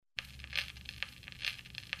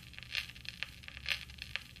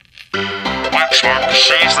Waxwork,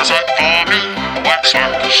 she's the set for me.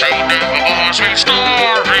 Waxwork, she never bores me.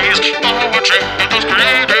 Stories, poetry, and those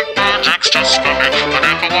creative projects just for me. But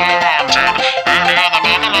if I wanted any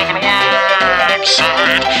other mother-loving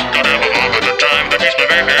website, got ever over the time that keeps my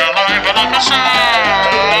baby alive, but like I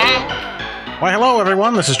said. Why, hello,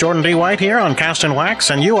 everyone. This is Jordan D. White here on Cast and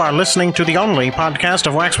Wax, and you are listening to the only podcast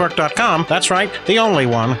of Waxwork.com. That's right, the only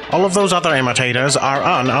one. All of those other imitators are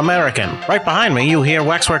un-American. Right behind me, you hear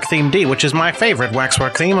Waxwork Theme D, which is my favorite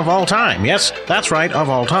Waxwork theme of all time. Yes, that's right, of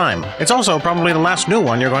all time. It's also probably the last new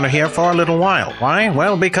one you're going to hear for a little while. Why?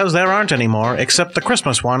 Well, because there aren't any more, except the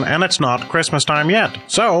Christmas one, and it's not Christmas time yet.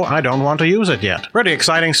 So, I don't want to use it yet. Pretty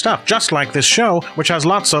exciting stuff, just like this show, which has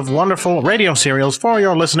lots of wonderful radio serials for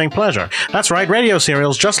your listening pleasure. That's right, radio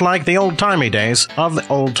serials just like the old-timey days of the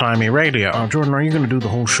old-timey radio. Jordan, are you going to do the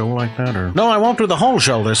whole show like that, or? No, I won't do the whole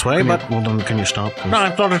show this way, but... Well, then, can you stop? No,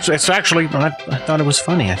 I thought it's actually... I thought it was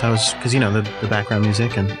funny. I thought it was... Because, you know, the background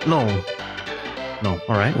music and... No. All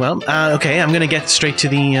right. Well, okay, I'm going to get straight to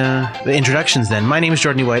the introductions then. My name is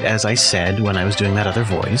Jordan D. White, as I said when I was doing that other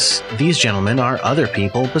voice. These gentlemen are other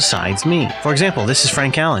people besides me. For example, this is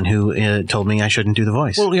Frank Allen, who told me I shouldn't do the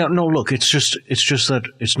voice. Well, yeah, no, look, it's just that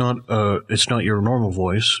it's not your normal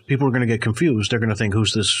voice. People are going to get confused. They're going to think,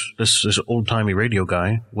 who's this old-timey radio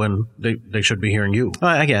guy, when they should be hearing you.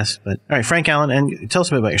 I guess, but... All right, Frank Allen, and tell us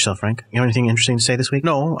a bit about yourself, Frank. You have anything interesting to say this week?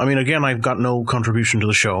 No, I mean, again, I've got no contribution to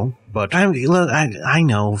the show, but... I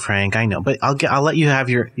know, Frank, I know, but I'll let you have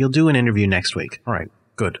you'll do an interview next week. All right,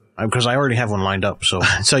 good. Because I already have one lined up, so...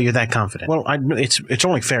 So you're that confident? Well, it's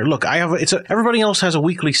only fair. Look, everybody else has a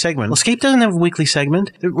weekly segment. Well, Scape doesn't have a weekly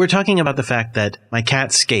segment. We're talking about the fact that my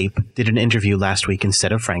cat Scape did an interview last week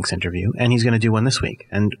instead of Frank's interview, and he's going to do one this week.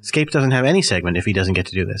 And Scape doesn't have any segment if he doesn't get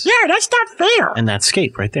to do this. Yeah, that's not fair. And that's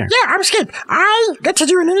Scape right there. Yeah, I'm Scape. I get to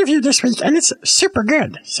do an interview this week, and it's super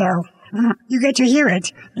good, so... You get to hear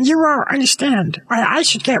it, and you all understand why I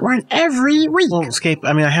should get one every week. Well, Scape,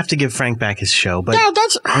 I mean, I have to give Frank back his show, but... Yeah,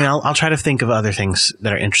 that's... I mean, I'll try to think of other things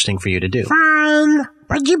that are interesting for you to do. Fine,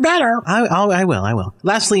 but you better. I will.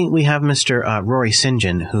 Lastly, we have Mr. Rory St.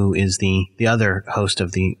 John, who is the other host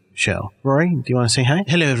of the show. Rory, do you want to say hi?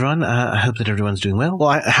 Hello, everyone. I hope that everyone's doing well.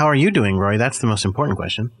 Well, how are you doing, Rory? That's the most important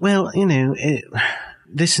question. Well, you know...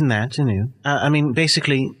 this and that, you know. I mean,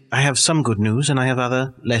 basically, I have some good news, and I have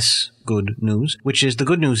other less good news, which is the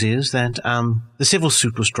good news is that the civil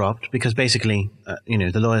suit was dropped because basically, you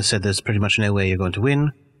know, the lawyer said there's pretty much no way you're going to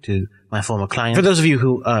win to my former client. For those of you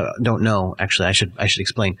who don't know, actually, I should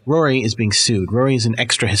explain. Rory is being sued. Rory is an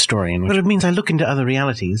extra historian. But it means I look into other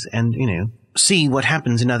realities and, you know, see what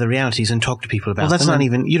happens in other realities and talk to people about them. Well, that's not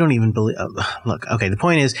even, you don't even believe, look, okay, the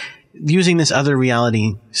point is, using this other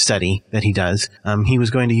reality study that he does, he was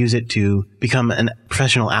going to use it to become a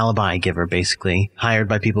professional alibi giver, basically, hired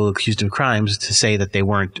by people accused of crimes to say that they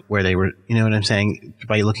weren't where they were, you know what I'm saying,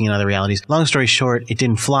 by looking at other realities. Long story short, it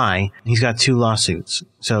didn't fly. He's got 2 lawsuits.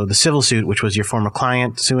 So the civil suit, which was your former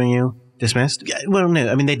client suing you, dismissed? Well, no.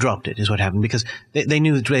 I mean, they dropped it, is what happened, because they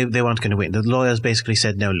knew that they weren't going to win. The lawyers basically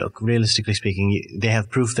said, no, look, realistically speaking, they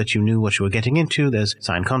have proof that you knew what you were getting into. There's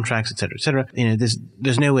signed contracts, etc., etc. You know,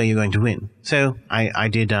 there's no way you're going to win. So I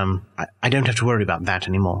don't have to worry about that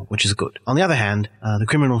anymore, which is good. On the other hand, the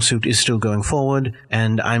criminal suit is still going forward,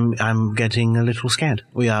 and I'm getting a little scared.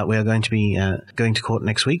 We are going to be going to court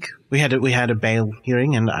next week. We had a bail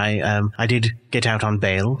hearing, and I did get out on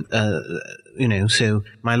bail. You know, so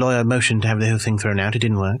my lawyer motioned to have the whole thing thrown out. It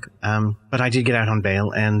didn't work. But I did get out on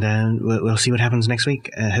bail, and we'll see what happens next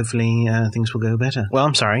week. Hopefully, things will go better. Well,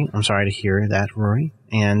 I'm sorry. I'm sorry to hear that, Rory.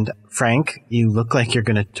 And Frank, you look like you're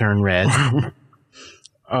going to turn red.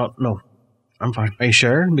 No. I'm fine. Are you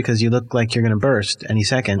sure? Because you look like you're going to burst any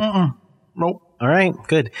second. Nope. All right,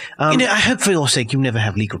 good. You know, I hope for your sake you never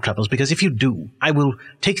have legal troubles, because if you do, I will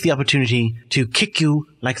take the opportunity to kick you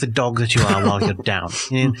like the dog that you are while you're down.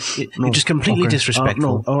 You know, you're just completely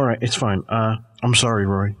disrespectful. No, all right, it's fine. I'm sorry,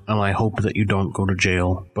 Rory, and I hope that you don't go to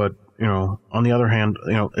jail. But, you know, on the other hand,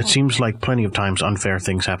 you know, it seems like plenty of times unfair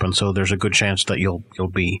things happen, so there's a good chance that you'll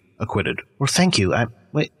be acquitted. Well, thank you.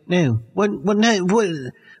 Wait, no.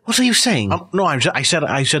 What are you saying? No, I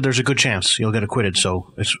said there's a good chance you'll get acquitted,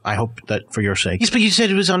 so I hope that for your sake. Yes, but you said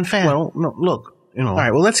it was unfair. Well, no, look, you know. All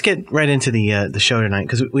right, well, let's get right into the show tonight,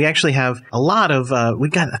 because we actually have a lot of, we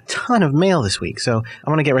got a ton of mail this week, so I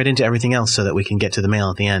want to get right into everything else so that we can get to the mail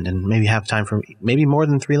at the end and maybe have time for maybe more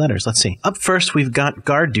than 3 letters. Let's see. Up first, we've got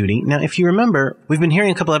guard duty. Now, if you remember, we've been hearing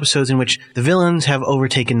a couple episodes in which the villains have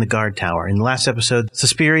overtaken the guard tower. In the last episode,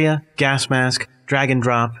 Suspiria, Gas Mask, Dragon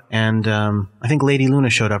Drop and I think Lady Luna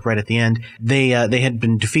showed up right at the end. They had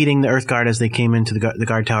been defeating the Earth Guard as they came into the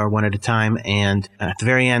guard tower one at a time, and at the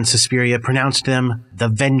very end, Suspiria pronounced them the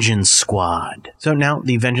Vengeance Squad. So now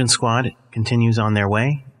the Vengeance Squad continues on their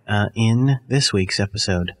way in this week's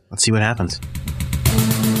episode. Let's see what happens.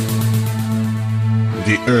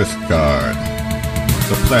 The Earth Guard.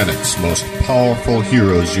 The planet's most powerful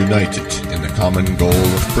heroes united in the common goal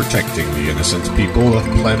of protecting the innocent people of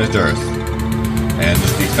planet Earth and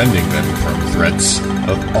defending them from threats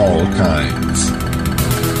of all kinds.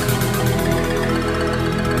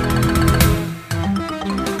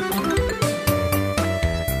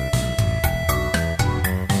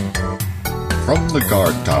 From the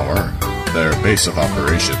guard tower, their base of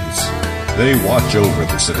operations, they watch over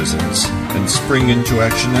the citizens and spring into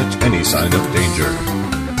action at any sign of danger.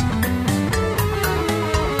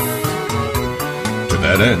 To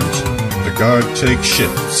that end, the Guard take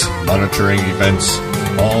shifts monitoring events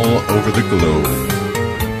all over the globe.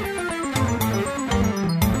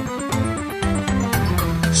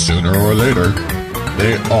 Sooner or later,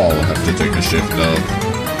 they all have to take a shift of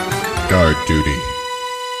guard duty.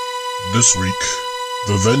 This week,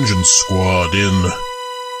 the Vengeance Squad in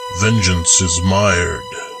Vengeance is Mired.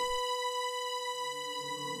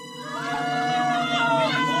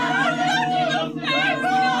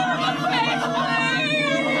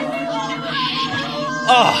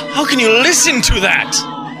 Oh, how can you listen to that?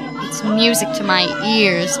 It's music to my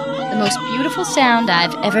ears. The most beautiful sound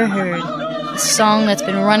I've ever heard. A song that's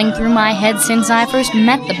been running through my head since I first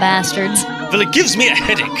met the bastards. Well, it gives me a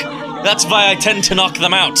headache. That's why I tend to knock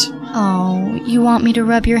them out. Oh, you want me to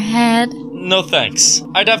rub your head? No thanks.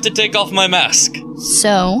 I'd have to take off my mask.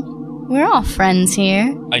 So, we're all friends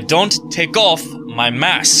here. I don't take off my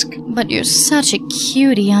mask. But you're such a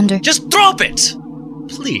cutie under... Just drop it!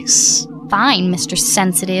 Please. Fine, Mr.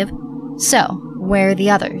 Sensitive. So, where are the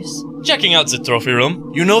others? Checking out the trophy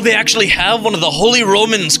room. You know they actually have one of the Holy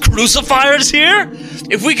Romans crucifiers here?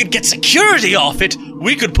 If we could get security off it,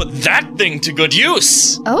 we could put that thing to good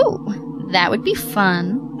use. Oh, that would be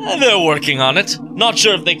fun. They're working on it. Not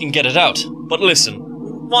sure if they can get it out. But listen,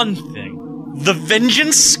 one thing. The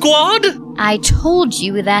Vengeance Squad? I told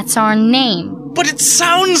you that's our name. But it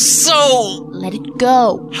sounds so... Let it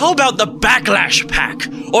go. How about the Backlash Pack?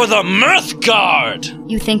 Or the Mirth Guard?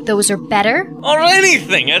 You think those are better? Or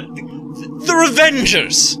anything. The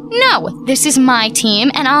Revengers. No, this is my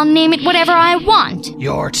team, and I'll name it whatever I want.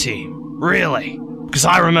 Your team? Really? Because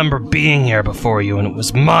I remember being here before you, and it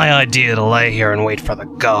was my idea to lay here and wait for the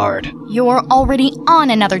guard. You're already on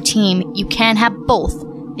another team. You can't have both.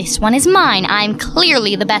 This one is mine. I'm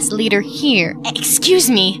clearly the best leader here. Excuse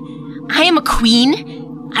me. I am a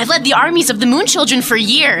queen. I've led the armies of the Moon Children for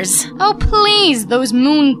years. Oh, please. Those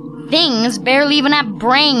moon things barely even have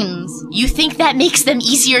brains. You think that makes them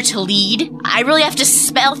easier to lead? I really have to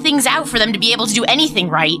spell things out for them to be able to do anything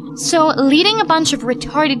right. So, leading a bunch of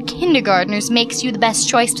retarded kindergartners makes you the best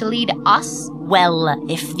choice to lead us? Well,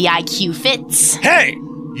 if the IQ fits. Hey!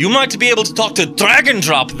 You might be able to talk to Dragon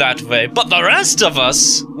Drop that way, but the rest of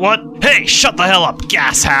us... What? Hey, shut the hell up,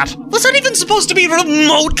 gas hat! Was that even supposed to be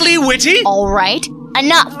remotely witty? All right.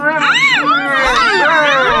 Enough.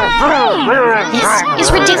 This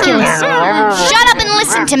is ridiculous. Shut up and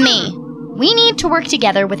listen to me. We need to work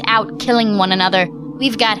together without killing one another.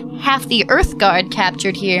 We've got half the Earth Guard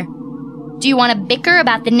captured here. Do you want to bicker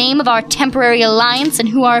about the name of our temporary alliance and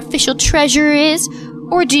who our official treasurer is?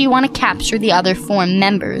 Or do you want to capture the other 4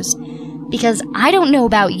 members? Because I don't know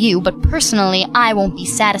about you, but personally, I won't be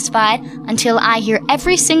satisfied until I hear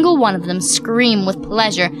every single one of them scream with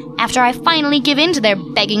pleasure after I finally give in to their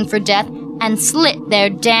begging for death and slit their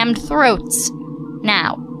damned throats.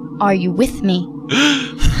 Now, are you with me?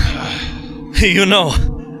 You know,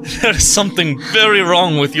 there's something very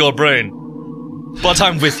wrong with your brain. But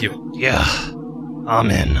I'm with you. Yeah,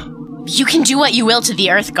 I'm in. You can do what you will to the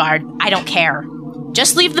Earth Guard. I don't care.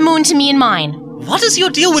 Just leave the moon to me and mine. What is your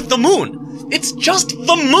deal with the moon? It's just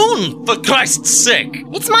the moon, for Christ's sake!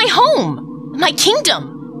 It's my home, my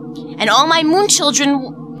kingdom. And all my moon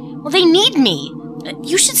children, well, they need me.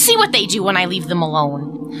 You should see what they do when I leave them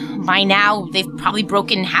alone. By now, they've probably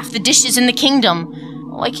broken half the dishes in the kingdom.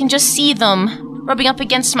 Oh, I can just see them, rubbing up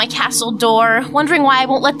against my castle door, wondering why I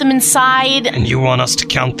won't let them inside. And you want us to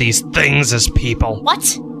count these things as people?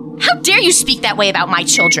 What? How dare you speak that way about my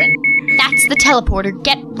children? That's the teleporter.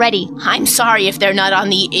 Get ready. I'm sorry if they're not on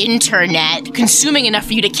the internet, consuming enough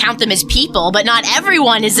for you to count them as people, but not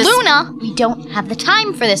everyone is Luna, we don't have the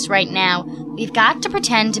time for this right now. We've got to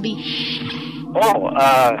pretend to be...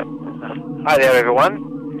 Hi there,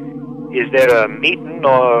 everyone. Is there a meeting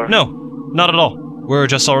or... No, not at all. We're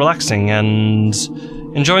just all relaxing and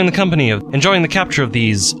enjoying the capture of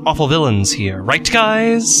these awful villains here. Right,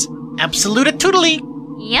 guys? Absolute-a-toodly.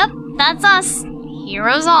 Yep, that's us.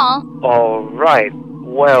 Heroes all. All right.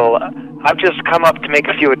 Well, I've just come up to make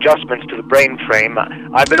a few adjustments to the brain frame.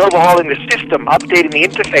 I've been overhauling the system, updating the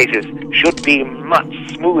interfaces. Should be much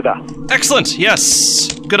smoother. Excellent,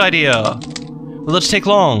 yes. Good idea. Will it take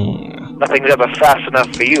long? Nothing's ever fast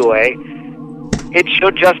enough for you, eh? It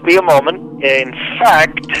should just be a moment. In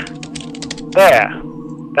fact, there.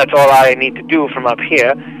 That's all I need to do from up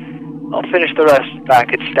here. I'll finish the rest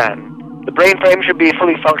back at Stan. The brain frame should be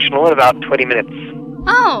fully functional in about 20 minutes.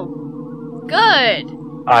 Oh, good.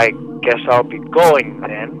 I guess I'll be going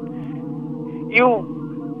then.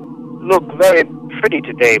 You look very pretty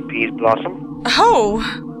today, Peas Blossom. Oh,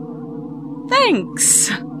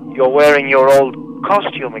 thanks. You're wearing your old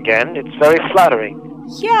costume again. It's very flattering.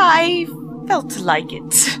 Yeah, I felt like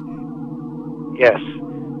it. Yes.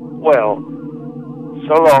 Well,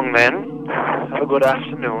 so long then. Have a good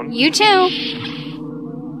afternoon. You too.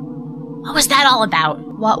 What was that all about?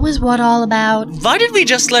 What was what all about? Why did we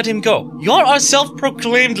just let him go? You're our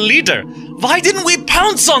self-proclaimed leader. Why didn't we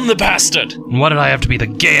pounce on the bastard? And why did I have to be the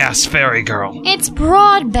gay-ass fairy girl? It's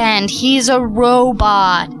Broadband. He's a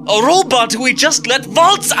robot. A robot who we just let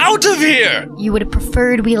waltz out of here! You would have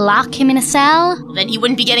preferred we lock him in a cell? Then he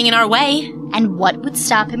wouldn't be getting in our way. And what would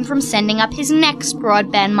stop him from sending up his next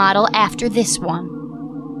Broadband model after this one?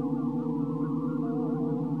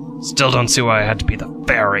 Still don't see why I had to be the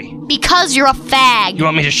fairy. Because you're a fag. You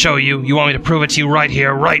want me to show you? You want me to prove it to you right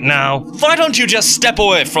here, right now? Why don't you just step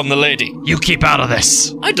away from the lady? You keep out of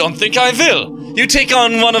this. I don't think I will. You take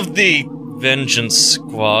on one of the Vengeance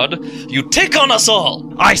Squad. You take on us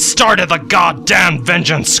all. I started the goddamn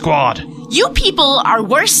Vengeance Squad. You people are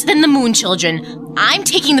worse than the Moon Children. I'm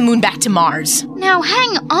taking the moon back to Mars. Now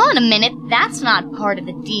hang on a minute. That's not part of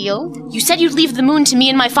the deal. You said you'd leave the moon to me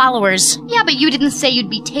and my followers. Yeah, but you didn't say you'd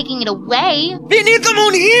be taking it away. We need the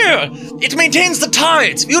moon here! It maintains the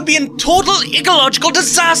tides. We would be in total ecological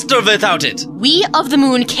disaster without it. We of the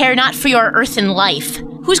moon care not for your earthen life.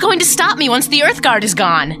 Who's going to stop me once the Earth Guard is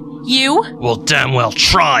gone? You? Well, damn well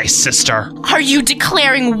try, sister. Are you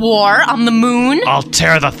declaring war on the moon? I'll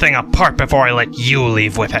tear the thing apart before I let you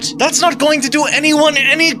leave with it. That's not going to do anyone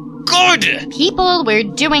any good! People, we're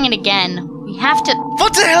doing it again. We have to...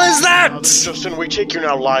 What the hell is that? This is Justin. We take you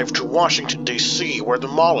now live to Washington, D.C., where the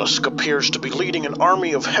mollusk appears to be leading an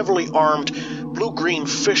army of heavily armed blue-green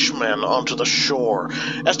fishmen onto the shore.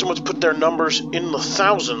 Estimates put their numbers in the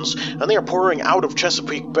thousands, and they are pouring out of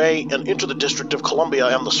Chesapeake Bay and into the District of Columbia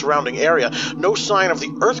and the surrounding area. No sign of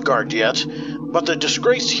the Earth Guard yet, but the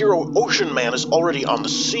disgraced hero Ocean Man is already on the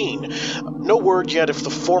scene. No word yet if the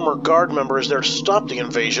former Guard member is there to stop the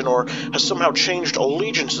invasion or has somehow changed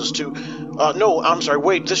allegiances to...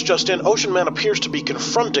 this just in. Ocean Man appears to be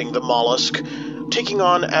confronting the mollusk, taking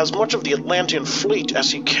on as much of the Atlantean fleet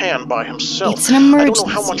as he can by himself. It's an emergency. I don't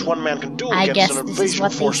know how much one man can do against an invasion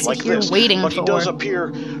force like this, but he does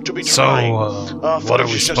appear to be trying. What are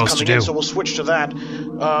we supposed to do? So we'll switch to that.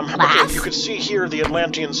 Okay, you can see here the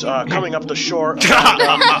Atlanteans coming up the shore. You can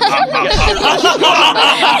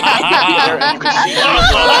see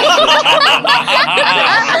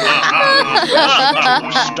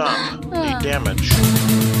stop the damage.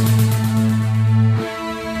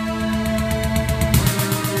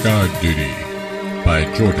 Guard Duty by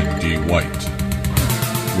Jordan D. White,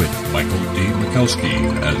 with Michael D. Mikowski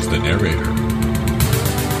as the narrator,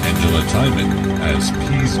 Angela Timon as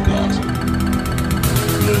Peas Blossom,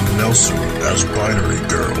 Lynn Nelson as Binary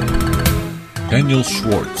Girl, Daniel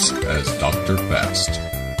Schwartz as Dr. Fast,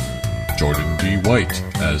 Jordan D. White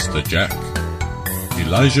as the Jack,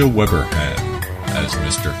 Elijah Weberhan as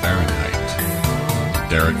Mr. Fahrenheit,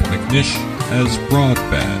 Derek McNish as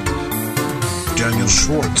Broadband, Daniel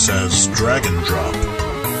Schwartz as Dragon Drop,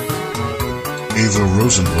 Ava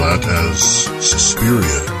Rosenblatt as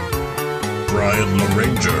Suspiria, Brian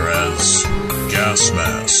LaRanger as Gas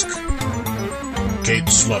Mask, Kate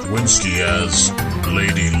Slotwinski as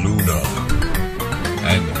Lady Luna,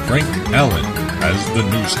 and Frank Allen as the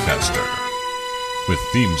Newscaster, with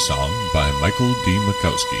theme song by Michael D.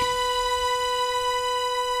 Mikowski.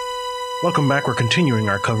 Welcome back. We're continuing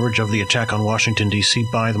our coverage of the attack on Washington, D.C.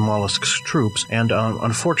 by the Mollusk's troops, and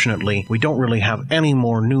unfortunately, we don't really have any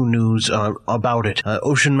more new news about it.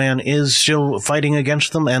 Ocean Man is still fighting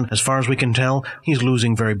against them, and as far as we can tell, he's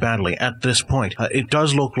losing very badly at this point. It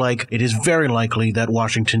does look like it is very likely that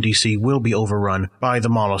Washington, D.C. will be overrun by the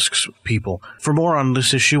Mollusk's people. For more on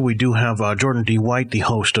this issue, we do have Jordan D. White, the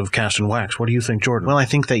host of Cast and Wax. What do you think, Jordan? Well, I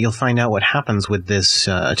think that you'll find out what happens with this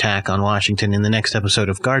attack on Washington in the next episode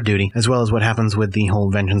of Guard Duty, as well as what happens with the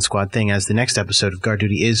whole Vengeance Squad thing, as the next episode of Guard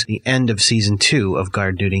Duty is the end of Season 2 of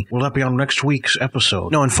Guard Duty. Will that be on next week's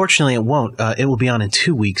episode? No, unfortunately it won't. It will be on in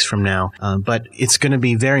 2 weeks from now, but it's going to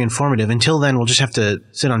be very informative. Until then, we'll just have to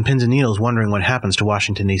sit on pins and needles wondering what happens to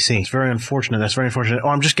Washington, D.C. It's very unfortunate. That's very unfortunate. Oh,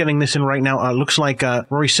 I'm just getting this in right now. Looks like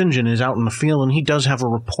Rory St. John is out in the field, and he does have a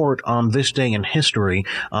report on this day in history.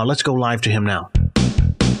 Let's go live to him now.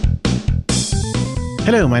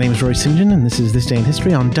 Hello, my name is Rory St. John, and this is This Day in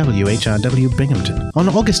History on WHRW Binghamton. On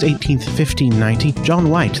August 18th, 1590, John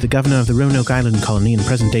White, the governor of the Roanoke Island colony in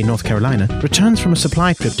present-day North Carolina, returns from a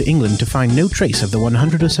supply trip to England to find no trace of the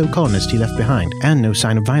 100 or so colonists he left behind, and no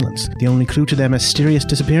sign of violence. The only clue to their mysterious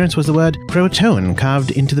disappearance was the word Croatoan carved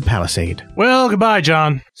into the palisade. Well, goodbye,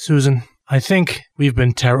 John. Susan, I think we've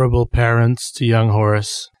been terrible parents to young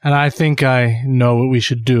Horace, and I think I know what we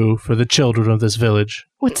should do for the children of this village.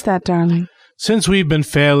 What's that, darling? Since we've been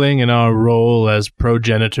failing in our role as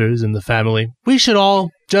progenitors in the family, we should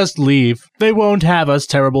all just leave. They won't have us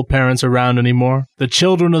terrible parents around anymore. The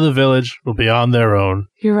children of the village will be on their own.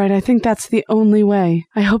 You're right, I think that's the only way.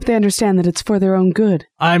 I hope they understand that it's for their own good.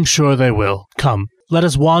 I'm sure they will. Come, let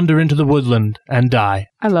us wander into the woodland and die.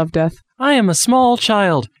 I love death. I am a small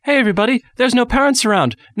child. Hey, everybody, there's no parents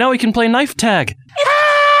around. Now we can play knife tag. Knife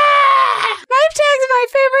tag's my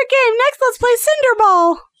favorite game. Next, let's play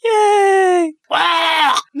Cinderball. Yay!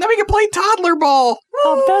 Wow! Now we can play toddler ball.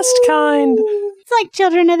 Oh, best kind. It's like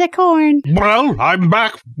Children of the Corn. Well, I'm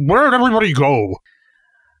back. Where'd everybody go?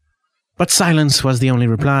 But silence was the only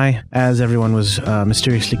reply, as everyone was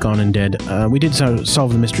mysteriously gone and dead. We did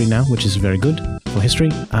solve the mystery now, which is very good for history.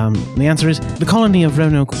 The answer is, the colony of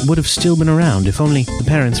Roanoke would have still been around if only the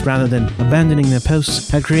parents, rather than abandoning their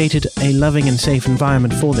posts, had created a loving and safe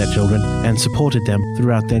environment for their children and supported them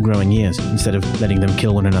throughout their growing years, instead of letting them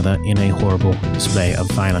kill one another in a horrible display of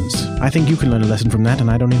violence. I think you can learn a lesson from that,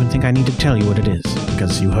 and I don't even think I need to tell you what it is,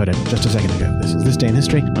 because you heard it just a second ago. This is This Day in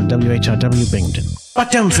History on WHRW Binghamton. But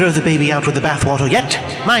don't throw the baby out with the bathwater yet.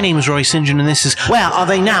 My name is Roy St. John, and this is Where Are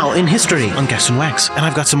They Now in History on Gas and Wax, and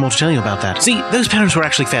I've got some more to tell you about that. See, those parents were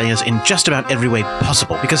actually failures in just about every way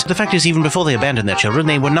possible, because the fact is, even before they abandoned their children,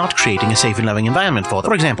 they were not creating a safe and loving environment for them.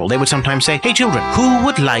 For example, they would sometimes say, "Hey children, who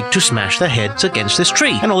would like to smash their heads against this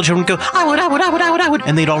tree?" And all the children would go, I would.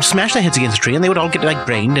 And they'd all smash their heads against the tree, and they would all get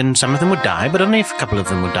brained, and some of them would die, but only a couple of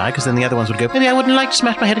them would die, because then the other ones would go, maybe I wouldn't like to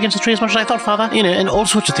smash my head against the tree as much as I thought, Father. And all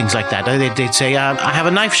sorts of things like that. They'd say, I have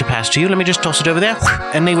a knife to pass to you, let me just toss it over there,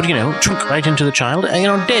 and they would, chunk right into the child,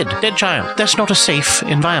 dead child. That's not a safe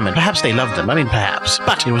environment. Perhaps they loved them, perhaps,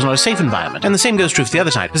 but it was not a safe environment. And the same goes true for the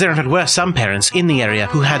other side, because there in fact were some parents in the area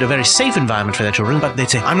who had a very safe environment for their children, but they'd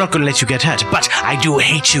say, I'm not going to let you get hurt, but I do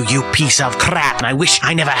hate you, you piece of crap, and I wish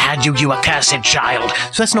I never had you, you accursed child.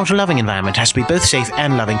 So that's not a loving environment. It has to be both safe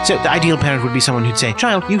and loving. So the ideal parent would be someone who'd say,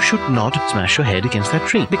 child, you should not smash your head against that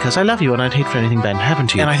tree, because I love you and I'd hate for anything bad to happen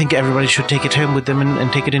to you. And I think everybody should take it home with them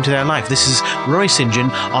and take it into their life. This is Roy St.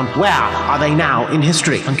 John on Where Are They Now in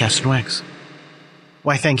History on Gas and Wax.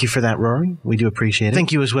 Why, thank you for that, Rory. We do appreciate it.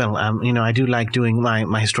 Thank you as well. I do like doing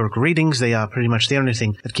my historical readings. They are pretty much the only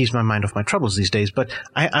thing that keeps my mind off my troubles these days. But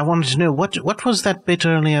I wanted to know, what was that bit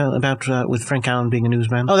earlier about with Frank Allen being a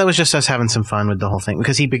newsman? Oh, that was just us having some fun with the whole thing,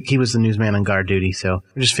 because he was the newsman on Guard Duty, so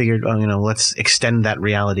we just figured, let's extend that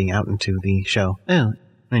reality out into the show. Oh.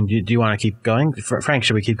 Do you want to keep going? Frank,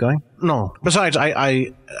 should we keep going? No. Besides,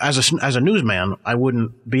 I as a newsman, I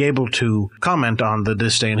wouldn't be able to comment on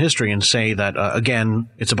This Day in History and say that, again,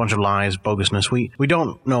 it's a bunch of lies, bogusness. We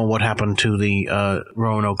don't know what happened to the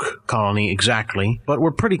Roanoke colony exactly, but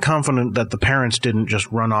we're pretty confident that the parents didn't just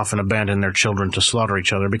run off and abandon their children to slaughter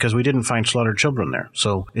each other, because we didn't find slaughtered children there.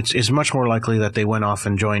 So it's much more likely that they went off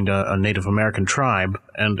and joined a Native American tribe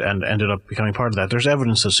and ended up becoming part of that. There's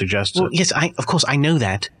evidence that suggests that. Yes, of course, I know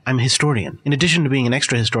that. I'm a historian. In addition to being an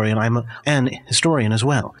extra historian, I'm an historian as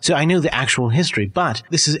well. So I know the actual history, but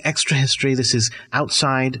this is extra history. This is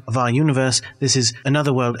outside of our universe. This is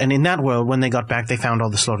another world. And in that world, when they got back, they found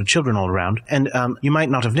all the slaughtered children all around. And you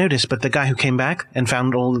might not have noticed, but the guy who came back and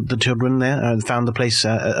found all the children there, found the place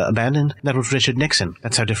abandoned, that was Richard Nixon.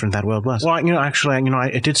 That's how different that world was. Well,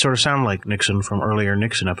 it did sort of sound like Nixon from earlier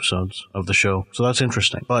Nixon episodes of the show. So that's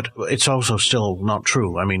interesting. But it's also still not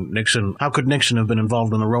true. Nixon, how could Nixon have been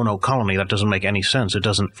involved in the Roanoke colony? That doesn't make any sense. It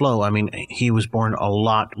doesn't flow. I mean, he was born a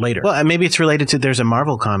lot later. Well, maybe it's related to, there's a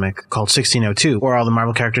Marvel comic called 1602, where all the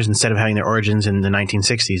Marvel characters, instead of having their origins in the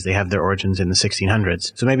 1960s, they have their origins in the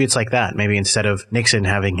 1600s. So maybe it's like that. Maybe instead of Nixon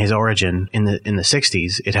having his origin in the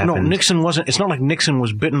 60s, it happened. No, Nixon wasn't. It's not like Nixon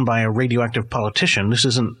was bitten by a radioactive politician. This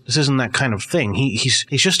isn't that kind of thing. He's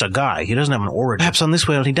just a guy. He doesn't have an origin. Perhaps on this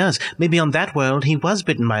world he does. Maybe on that world he was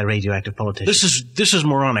bitten by a radioactive politician. This is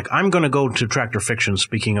moronic. I'm going to go to Tractor Fiction.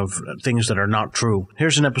 Speaking of things that are not true,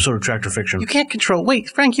 here's an episode of Tractor Fiction. You can't control. Wait,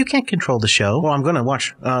 Frank, you can't control the show. Well, I'm going to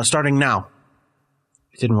watch starting now.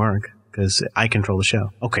 It didn't work because I control the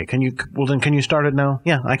show. Okay, can you? Well, then can you start it now?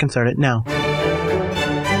 Yeah, I can start it now.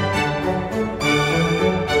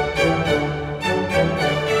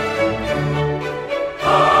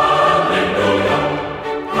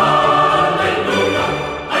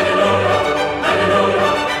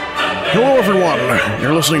 Hello, everyone.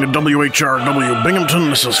 You're listening to WHRW Binghamton.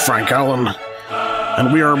 This is Frank Allen,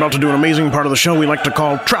 and we are about to do an amazing part of the show we like to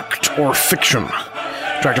call Tract or Fiction.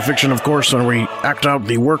 Tract or Fiction, of course, when we act out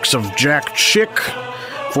the works of Jack Chick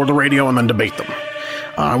for the radio and then debate them.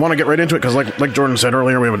 I want to get right into it because, like Jordan said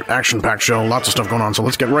earlier, we have an action-packed show, lots of stuff going on, so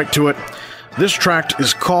let's get right to it. This tract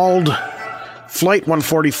is called Flight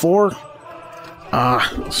 144.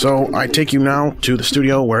 So I take you now to the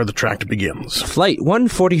studio where the tract begins. Flight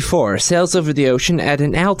 144 sails over the ocean at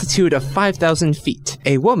an altitude of 5,000 feet.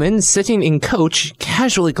 A woman sitting in coach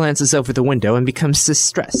casually glances over the window and becomes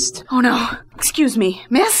distressed. Oh no. Excuse me,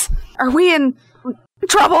 miss? Are we in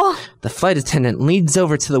trouble? The flight attendant leans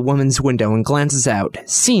over to the woman's window and glances out,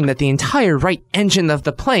 seeing that the entire right engine of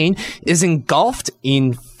the plane is engulfed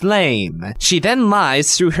in flame. She then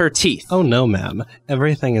lies through her teeth. Oh no, ma'am.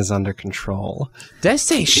 Everything is under control. Did I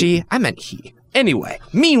say she? I meant he. Anyway,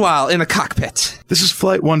 meanwhile, in the cockpit. This is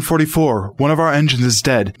Flight 144. One of our engines is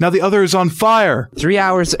dead. Now the other is on fire. 3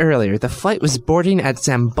 hours earlier, the flight was boarding at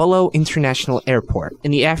Zambolo International Airport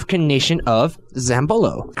in the African nation of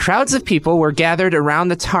Zambolo. Crowds of people were gathered around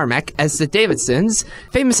the tarmac as the Davidsons,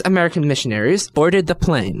 famous American missionaries, boarded the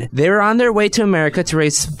plane. They were on their way to America to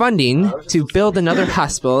raise funding to build another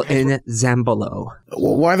hospital in Zambolo.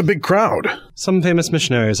 Why the big crowd? Some famous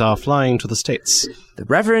missionaries are flying to the States. The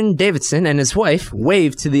Reverend Davidson and his wife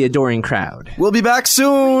waved to the adoring crowd. We'll be back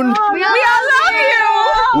soon! We all love you!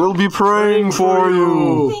 We'll be praying for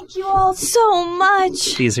you! Thank you all so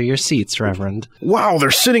much! These are your seats, Reverend. Wow, they're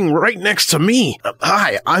sitting right next to me.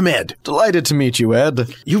 Hi, I'm Ed. Delighted to meet you,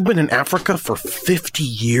 Ed. You've been in Africa for 50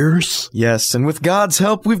 years? Yes, and with God's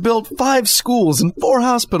help, we've built 5 schools and 4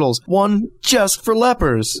 hospitals, one just for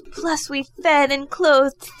lepers. Plus, we fed and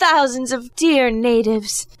clothed thousands of dear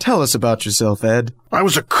natives. Tell us about yourself, Ed. I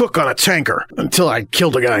was a cook on a tanker until I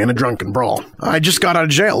killed a guy in a drunken brawl. I just got out of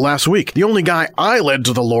jail last week. The only guy I led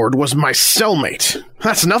to the Lord was my cellmate.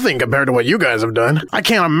 That's nothing compared to what you guys have done. I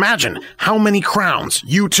can't imagine how many crowns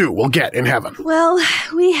you two will get in heaven. Well,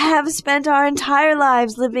 we have spent our entire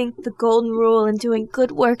lives living the golden rule and doing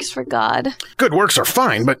good works for God. Good works are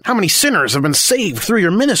fine, but how many sinners have been saved through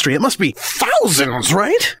your ministry? It must be thousands,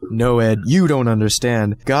 right? No, Ed, you don't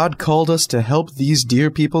understand. God called us to help these dear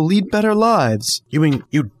people lead better lives. You mean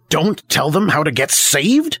you don't tell them how to get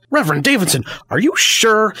saved? Reverend Davidson, are you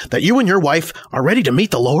sure that you and your wife are ready to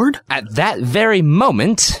meet the Lord? At that very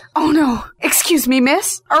moment... Oh no. Excuse me,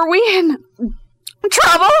 miss? Are we in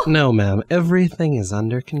trouble? No, ma'am. Everything is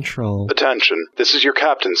under control. Attention. This is your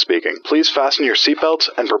captain speaking. Please fasten your seatbelts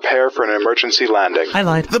and prepare for an emergency landing. I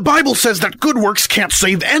lied. The Bible says that good works can't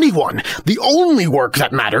save anyone. The only work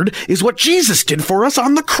that mattered is what Jesus did for us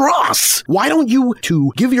on the cross. Why don't you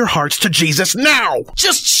two give your hearts to Jesus now?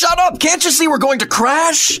 Just shut up! Can't you see we're going to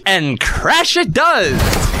crash? And crash it does!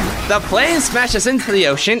 The plane smashes into the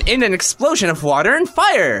ocean in an explosion of water and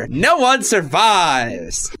fire. No one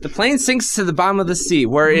survives. The plane sinks to the bottom of the sea,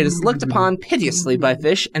 where it is looked upon piteously by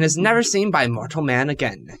fish and is never seen by mortal man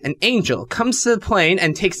again. An angel comes to the plane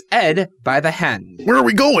and takes Ed by the hand. Where are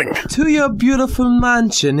we going? To your beautiful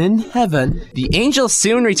mansion in heaven. The angel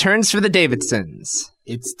soon returns for the Davidsons.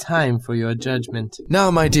 It's time for your judgment. Now,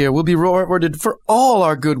 my dear, we'll be rewarded for all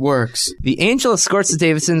our good works. The angel escorts the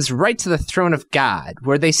Davidsons right to the throne of God,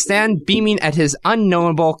 where they stand beaming at his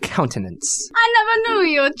unknowable countenance. I never knew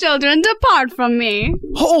you, children. Depart from me.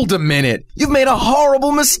 Hold a minute. You've made a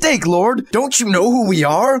horrible mistake, Lord. Don't you know who we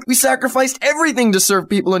are? We sacrificed everything to serve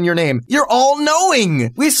people in your name. You're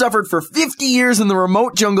all-knowing. We suffered for 50 years in the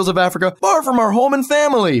remote jungles of Africa, far from our home and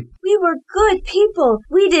family. We were good people.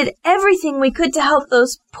 We did everything we could to help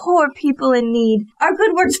those poor people in need. Our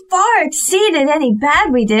good works far exceeded any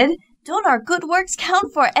bad we did. Don't our good works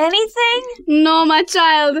count for anything? No, my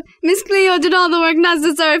child. Miss Cleo did all the work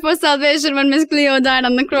necessary for salvation when Miss Cleo died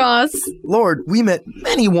on the cross. Lord, we met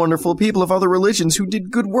many wonderful people of other religions who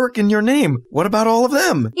did good work in your name. What about all of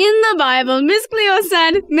them? In the Bible, Miss Cleo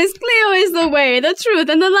said, Miss Cleo is the way, the truth,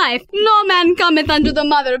 and the life. No man cometh unto the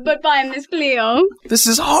Mother but by Miss Cleo. This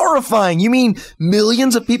is horrifying. You mean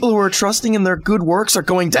millions of people who are trusting in their good works are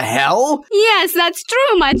going to hell? Yes, that's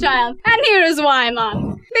true, my child. And here is why,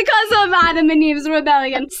 Mom. Because of Adam and Eve's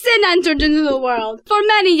rebellion, sin entered into the world. For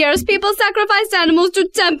many years, people sacrificed animals to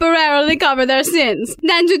temporarily cover their sins.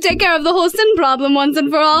 Then, to take care of the whole sin problem once and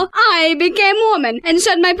for all, I became woman and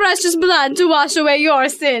shed my precious blood to wash away your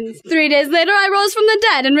sins. 3 days later, I rose from the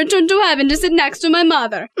dead and returned to heaven to sit next to my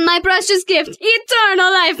mother. My precious gift,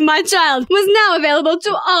 eternal life, my child, was now available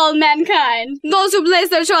to all mankind. Those who place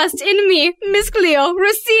their trust in me, Miss Cleo,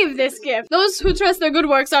 receive this gift. Those who trust their good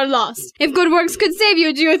works are lost. If good works could save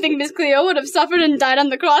you, do you think Miss Cleo would have suffered and died on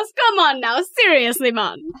the cross? Come on now, seriously,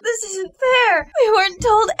 Mom. This isn't fair. We weren't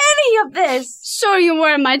told any of this. Sure you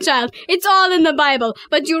were, my child. It's all in the Bible.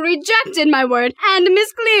 But you rejected my word. And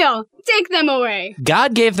Miss Cleo, take them away.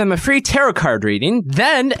 God gave them a free tarot card reading.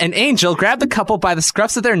 Then an angel grabbed the couple by the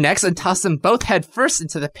scruffs of their necks and tossed them both head first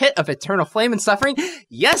into the pit of eternal flame and suffering.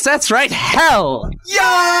 Yes, that's right, hell!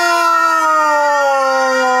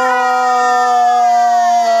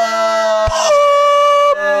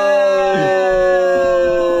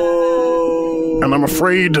 And I'm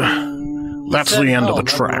afraid that's the end of the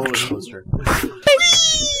tract.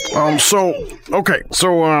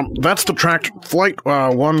 That's the tract, flight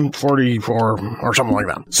 144 or something like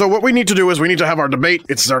that. So what we need to do is we need to have our debate.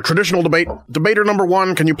 It's our traditional debate. Debater number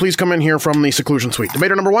 1, can you please come in here from the seclusion suite?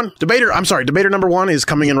 Debater number 1? Debater number 1 is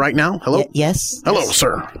coming in right now. Hello? Yes. Hello,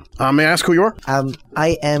 sir. May I ask who you are?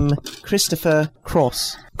 I am Christopher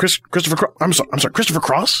Cross. Christopher Cross? I'm sorry, Christopher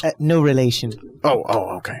Cross? No relation. Oh,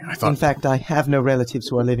 okay. I thought. In fact, I have no relatives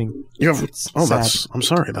who are living. You have. Sad. I'm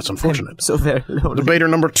sorry. That's unfortunate. I'm so very lonely. Debater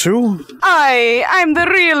number 2. I'm the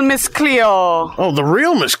real Miss Cleo. Oh, the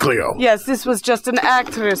real Miss Cleo. Yes, this was just an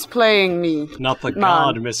actress playing me. Not the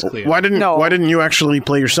god Miss Cleo. Why didn't you actually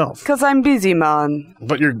play yourself? Because I'm busy, man.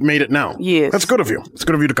 But you made it now. Yes. That's good of you. It's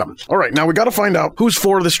good of you to come. All right, now we got to find out who's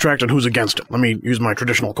for this tract and who's against it. Let me use my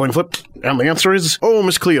traditional coin flip. And the answer is,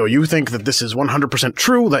 Miss Cleo, you think that this is 100%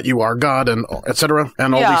 true, that you are God and etc.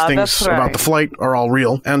 And all these things about the flight are all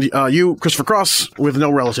real. And you, Christopher Cross, with no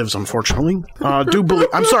relatives, unfortunately, do believe.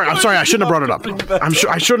 I'm sorry. I shouldn't have brought it up. I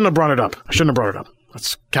shouldn't have brought it up.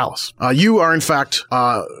 That's callous. You are, in fact,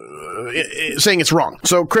 saying it's wrong.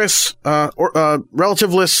 So, Chris,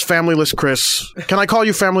 relativeless, familyless Chris. Can I call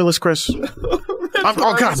you familyless Chris? I'm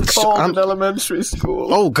in elementary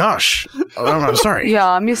school. Oh, gosh. I'm sorry.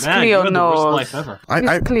 Yeah, Miss Cleo knows.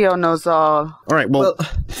 Miss Cleo knows all. All right, well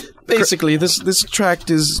basically, this tract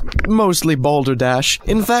is mostly balderdash.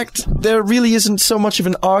 In fact, there really isn't so much of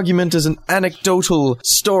an argument as an anecdotal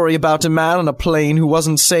story about a man on a plane who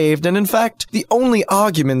wasn't saved. And in fact, the only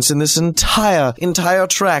arguments in this entire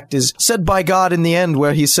tract is said by God in the end,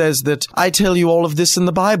 where he says that I tell you all of this in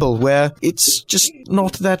the Bible, where it's just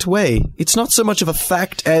not that way. It's not so much of a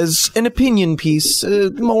fact as an opinion piece,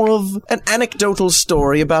 more of an anecdotal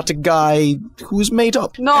story about a guy who's made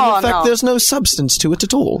up. No, and in fact, there's no substance to it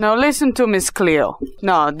at all. No, listen to Miss Cleo.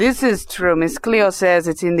 No, this is true. Miss Cleo says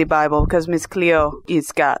it's in the Bible because Miss Cleo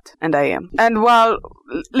is God, and I am. And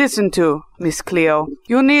listen to Miss Cleo.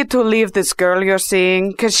 You need to leave this girl you're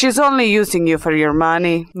seeing, because she's only using you for your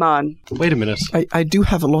money. Man. Wait a minute. I do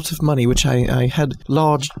have a lot of money, which I had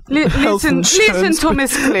large health listen to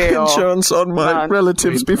Miss Cleo. Insurance on my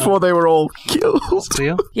relatives before they were all killed.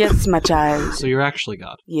 Cleo? Yes, my child. So you're actually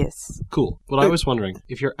God? Yes. Cool. What I was wondering,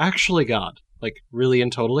 if you're actually God, like really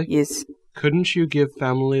and totally? Yes. Couldn't you give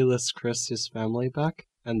familyless Chris his family back?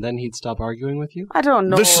 And then he'd stop arguing with you? I don't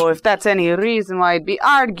know if that's any reason why he'd be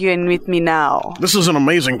arguing with me now. This is an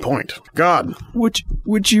amazing point. God.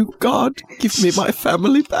 Would you, God, give me my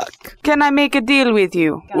family back? Can I make a deal with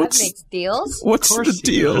you? God makes deals? What's the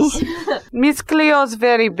deal? Miss Cleo's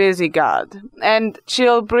very busy, God. And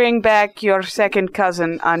she'll bring back your second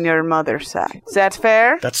cousin on your mother's side. Is that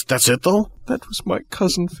fair? That's it, though? That was my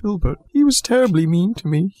cousin Filbert. He was terribly mean to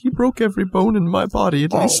me. He broke every bone in my body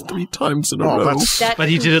at least 3 times in a row. But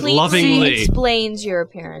he did it lovingly. Explains your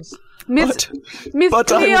appearance. Miss Cleo,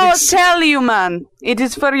 tell you, man. It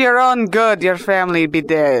is for your own good your family be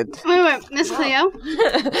dead. Wait, Miss Cleo?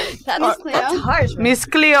 Miss Cleo? That's harsh, man. Miss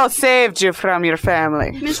Cleo saved you from your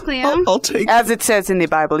family. Miss Cleo? I'll take as it says in the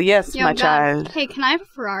Bible. Yes, my child. Hey, can I have a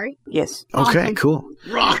Ferrari? Yes. Okay, cool.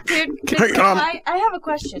 Dude, I have a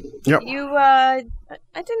question. Yep. You,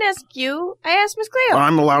 I didn't ask you. I asked Miss Cleo.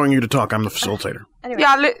 I'm allowing you to talk. I'm the facilitator. Anyway.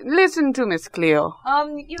 Yeah, listen to Miss Cleo.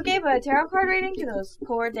 You gave a tarot card reading to those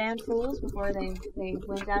poor damned fools before they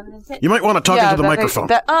went down in the pit. You might want to talk into the microphone.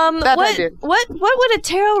 What would a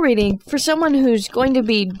tarot reading for someone who's going to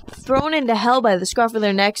be thrown into hell by the scruff of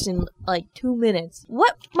their necks in like 2 minutes?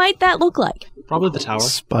 What might that look like? Probably the tower.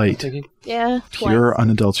 Spite. Yeah. Pure,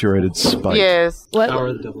 unadulterated spite. Yes. What? Tower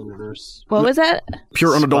of the Devil in Reverse. What was that?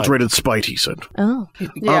 Pure, unadulterated spite, he said. Oh.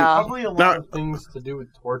 Yeah. Probably a lot of things to do with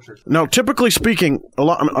torture. Now, typically speaking,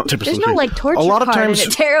 There's no like torture a lot of card times in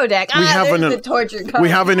a tarot deck. we have there's an- the torture card. we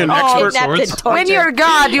have an expert- When you're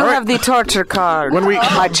God, you have the torture card. When we-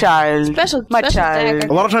 my child. My child.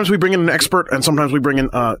 A lot of times we bring in an expert, and sometimes we bring in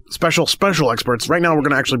special experts. Right now, we're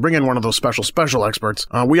going to actually bring in one of those special experts.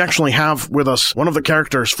 We actually have with us one of the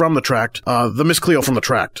characters from the tract, the Miss Cleo from the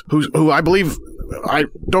tract, who I believe, I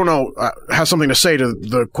don't know, has something to say to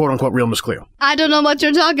the quote-unquote real Miss Cleo. I don't know what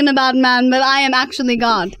you're talking about, man, but I am actually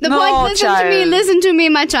God. child. Listen to me,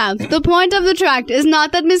 my child. The point of the tract is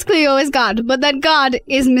not that Miss Cleo is God, but that God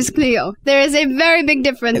is Miss Cleo. There is a very big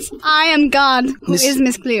difference. I am God, who is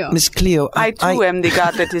Miss Cleo. Miss Cleo, I too am the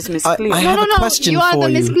God that is Miss Cleo. I have a question you are for the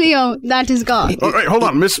Miss you. Cleo that is God. All right, hold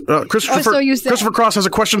on, Miss Christopher. so you say. Christopher Cross has a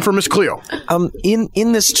question for Miss Cleo.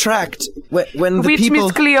 In this tract, when the Which people,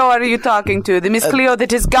 Miss Cleo are you talking to? The Miss Cleo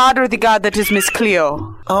that is God or the God that is Miss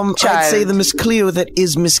Cleo? I'd say the Miss Cleo that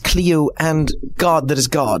is Miss Cleo and God that is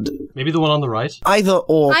God. Maybe the one on the right? Either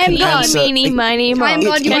or. I am can God. answer. Meeny, miny, mo. I am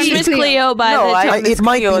God, you Catch are Miss Cleo. Cleo by No, the I top. am Miss It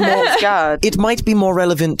might be Cleo more. that is God. It might be more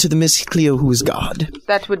relevant to the Miss Cleo who is God.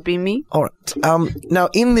 That would be me. All right. Now,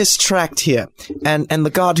 in this tract here, and the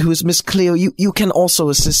God who is Miss Cleo, you can also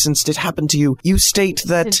assist since it happened to you. You state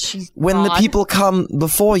that when the God. people come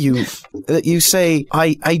before you, that you say,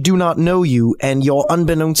 I do not know you, and you're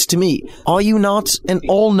unbeknownst to me. Are you not an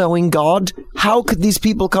all-knowing God? How could these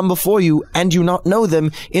people come before you and you not know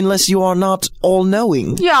them unless you are not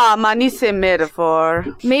all-knowing? Yeah, man, it's a metaphor.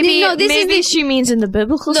 Maybe, No, this is maybe the- she means in the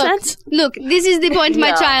biblical sense. Look, this is the point, my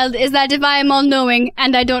Yeah. child, is that if I am all-knowing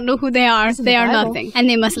and I don't know who they are the Bible. nothing, and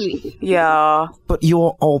they must leave. Yeah. But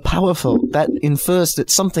you're all-powerful. That infers that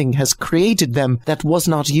something has created them that was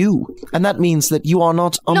not you. And that means that you are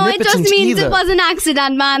not No, it omnipotent just means either. it was an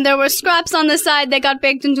accident, man. There were scraps on the side that got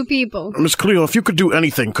baked into people. Miss Cleo, if you could do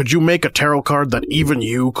anything, could you make a tarot card that even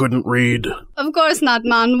you couldn't read? Of course not,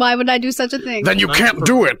 man. Why would I do such a thing? Then you can't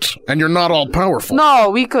do it, and you're not all powerful. No,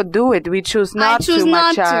 we could do it. We choose not choose to, my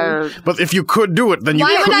not to. child. But if you could do it, then you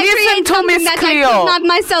Why could. would I Listen create to something Miss that I Cleo. could not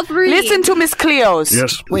myself read? Listen to Miss Cleo's.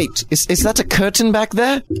 Yes. Wait, is that a curtain back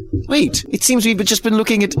there? Wait, it seems we've just been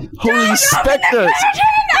looking at holy specters.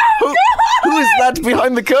 Who is that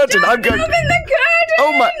behind the curtain? I'm going. Open the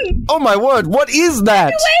curtain! Oh my word! What is that?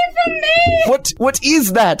 Away from me! What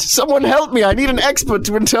is that? Someone help me! I need an expert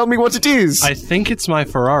to tell me what it is. I think it's my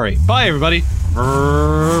Ferrari. Bye, everybody.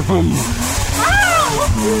 Boom.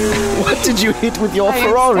 What did you hit with your I am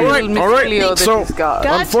Ferrari? still All right, Miss all right. Cleo that So, is God.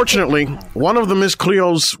 unfortunately, one of the Miss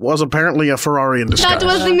Cleos was apparently a Ferrari in disguise. That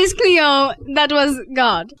was the Miss Cleo that was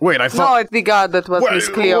God. Wait, I No, thought. it's the God that was Wait, Miss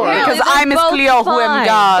Cleo. wait. Because No, I'm Miss they're Cleo both who am fine.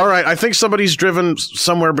 God. All right, I think somebody's driven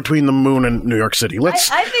somewhere between the moon and New York City. I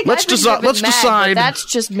think I've been Let's driven mad, decide. but that's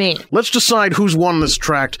just me. Let's decide who's won this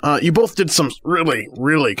tract. You both did some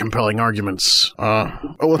really compelling arguments.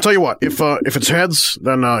 I'll tell you what. If it's heads,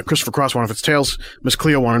 then Christopher Cross won. If it's tails, Miss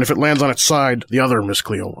Cleo won. And if it lands on its side, the other Miss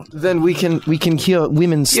Cleo won. Then we can hear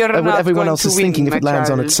women's You're what not everyone going else to is win, thinking if my it lands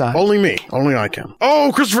on child. its side. Only me. Only I can.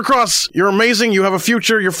 Oh, Christopher Cross, you're amazing. You have a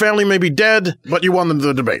future. Your family may be dead, but you won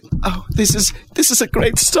the debate. Oh, this is a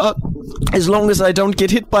great start. As long as I don't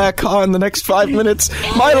get hit by a car in the next 5 minutes,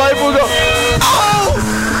 my life will go.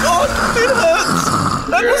 Oh, God, it hurts.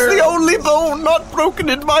 That was the only bone not broken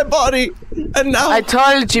in my body, and now I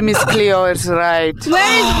told you Miss Cleo is right.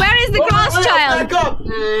 Where is the cross child?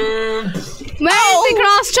 Where is the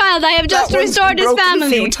cross child? I have just restored his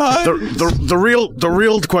family. The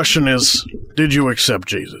real question is, did you accept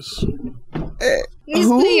Jesus? Miss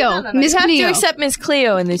Cleo. Miss You have Cleo. to accept Miss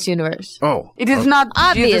Cleo in this universe. Oh. It is not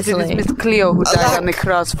Jesus, it Obviously. is Miss Cleo who died on the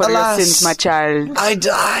cross for Alas. your sins, my child. I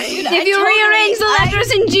died. If you rearrange the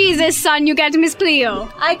letters in Jesus, son, you get Miss Cleo.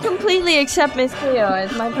 I completely accept Miss Cleo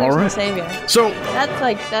as my personal right. savior. So, That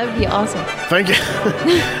would be awesome. thank you.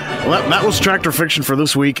 Well, that was Tract or Fiction for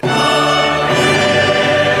this week.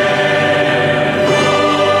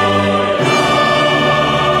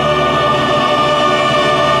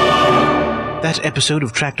 That episode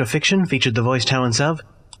of Tract or Fiction featured the voice talents of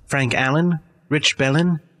Frank Allen, Rich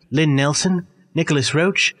Bellin, Lynn Nelson, Nicholas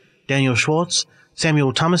Roach, Daniel Schwartz,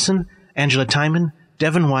 Samuel Thomason, Angela Timon,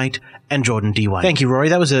 Devin White, and Jordan D. White. Thank you, Rory.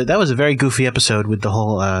 That was a very goofy episode with the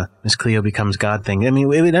whole Miss Cleo becomes God thing. I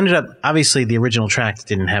mean, it ended up, obviously the original track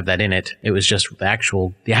didn't have that in it. It was just the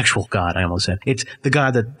actual God, I almost said. It's the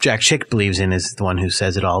God that Jack Chick believes in is the one who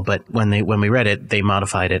says it all, but when we read it, they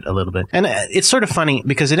modified it a little bit. And it's sort of funny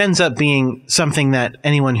because it ends up being something that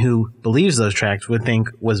anyone who believes those tracks would think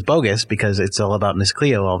was bogus because it's all about Miss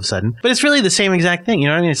Cleo all of a sudden. But it's really the same exact thing, you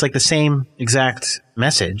know what I mean? It's like the same exact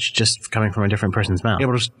message, just coming from a different person's mouth.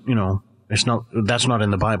 That's not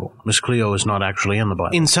in the Bible. Miss Cleo is not actually in the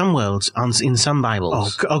Bible. In some worlds, in some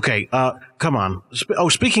Bibles. Oh, okay. Come on.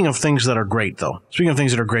 Speaking of things that are great, though. Speaking of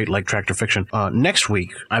things that are great, like Tractor Fiction, next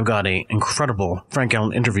week, I've got an incredible Frank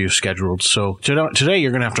Allen interview scheduled. So today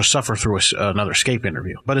you're going to have to suffer through another Escape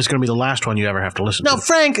interview. But it's going to be the last one you ever have to listen to. No,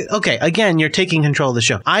 Frank, okay, again, you're taking control of the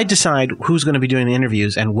show. I decide who's going to be doing the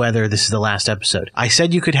interviews and whether this is the last episode. I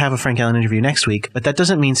said you could have a Frank Allen interview next week, but that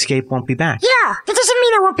doesn't mean Escape won't be back. Yeah, that doesn't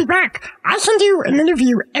mean I won't be back. I can do an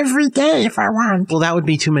interview every day if I want. Well, that would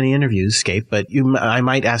be too many interviews, Escape, but I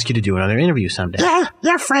might ask you to do another interview someday.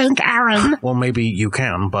 Yeah, Frank Allen. Well, maybe you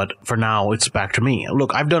can, but for now, it's back to me.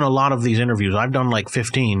 Look, I've done a lot of these interviews. I've done like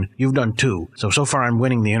 15. You've done 2. So far I'm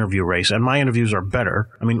winning the interview race, and my interviews are better.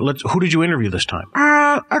 I mean, who did you interview this time?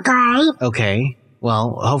 A guy. Okay.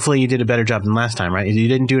 Well, hopefully you did a better job than last time, right? You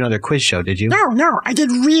didn't do another quiz show, did you? No. I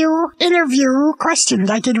did real interview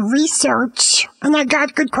questions. I did research, and I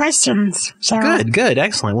got good questions. So. Good.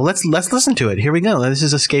 Excellent. Well, let's listen to it. Here we go. This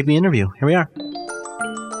is a Escapee interview. Here we are.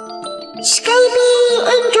 Escapee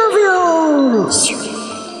interviews!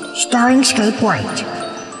 Starring Escape White.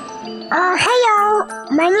 Hello,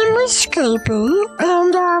 my name is Escapee,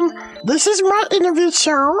 and this is my interview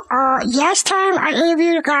show. Last time I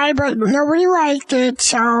interviewed a guy, but nobody liked it,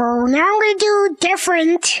 so now I'm gonna do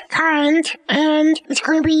different kind, and it's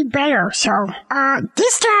gonna be better. So,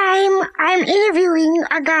 this time I'm interviewing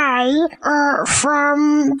a guy,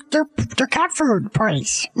 from the cat food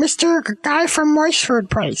place. Mr. Guy from Moist Food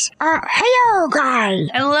Place. Hello, guy.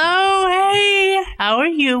 Hello, hey. How are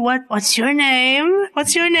you? What's your name?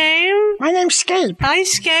 My name's Scape. Hi,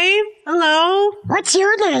 Scape. Hello. What's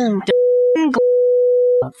your name?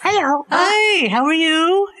 Hello. Hi, how are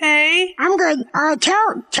you? Hey. I'm good.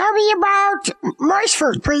 Tell me about Moist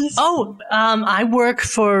Food, please. Oh, I work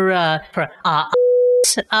for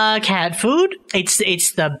cat food.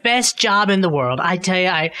 It's the best job in the world. I tell you,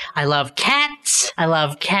 I love cats. I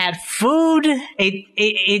love cat food.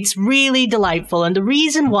 It's really delightful. And the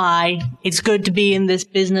reason why it's good to be in this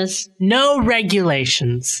business, no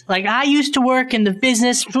regulations. Like I used to work in the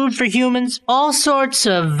business, Food for Humans, all sorts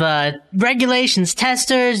of regulations,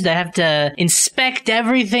 testers. They have to inspect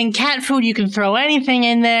everything. Cat food, you can throw anything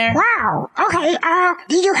in there. Wow. Okay.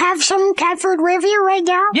 Do you have some cat food with you right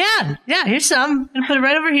now? Yeah. Here's some. I'm gonna put it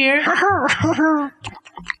right over here.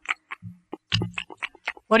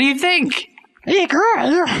 What do you think? Yeah,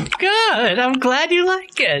 good. Good. I'm glad you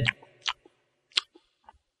like it.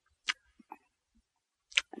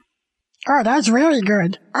 Oh, that's really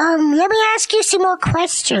good. Let me ask you some more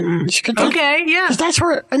questions. Okay, yeah. Because that's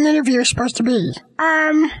what an interview is supposed to be.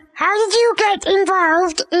 How did you get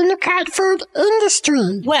involved in the cat food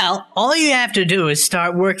industry? Well, all you have to do is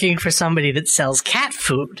start working for somebody that sells cat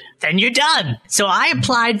food. Then you're done. So I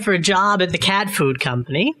applied for a job at the cat food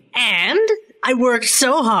company, and I worked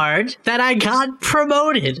so hard that I got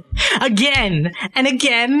promoted again and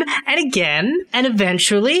again and again. And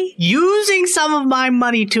eventually, using some of my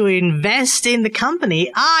money to invest in the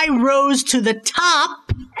company, I rose to the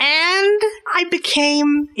top and I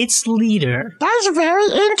became its leader. That's very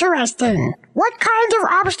interesting. What kind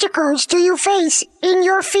of obstacles do you face in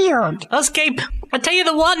your field? Escape. I'll tell you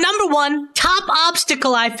number one top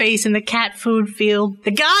obstacle I face in the cat food field,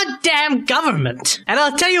 the goddamn government. And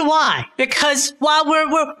I'll tell you why. Because while we're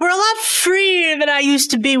a lot freer than I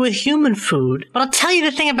used to be with human food, but I'll tell you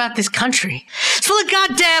the thing about this country. It's full of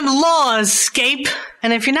goddamn laws, Escape.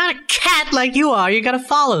 And if you're not a cat like you are, you gotta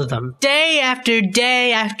follow them. Day after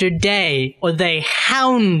day after day, or they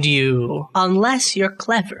hound you. Unless you're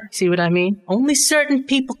clever. See what I mean? Only certain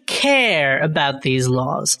people care about these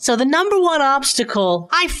laws. So the number one obstacle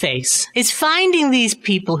I face is finding these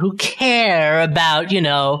people who care about,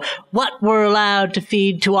 what we're allowed to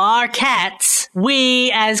feed to our cats,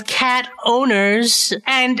 we as cat owners,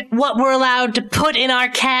 and what we're allowed to put in our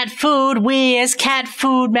cat food, we as cat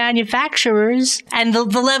food manufacturers, and the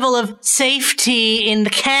level of safety in the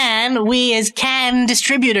can, we as can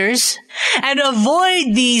distributors, and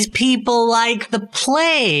avoid these people like the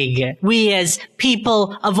plague. We as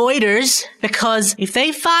people avoiders, because if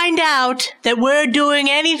they find out that we're doing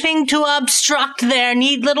anything to obstruct their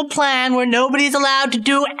neat little plan where nobody's allowed to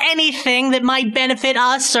do anything that might benefit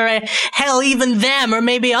us or hell even them or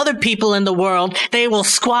maybe other people in the world, they will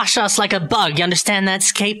squash us like a bug. You understand that,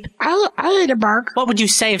 Scape? I ate a bug. What would you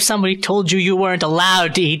say if somebody told you you weren't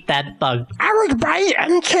allowed to eat that bug? I would bite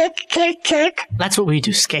and kick. That's what we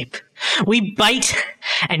do, Scape. We bite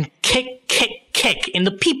and kick in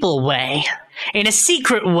the people way. In a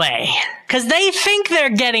secret way. 'Cause they think they're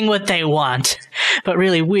getting what they want. But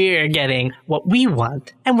really we're getting what we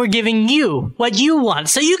want. And we're giving you what you want.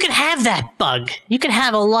 So you can have that bug. You can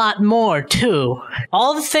have a lot more too.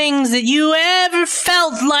 All the things that you ever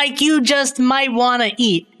felt like you just might want to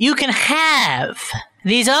eat. You can have.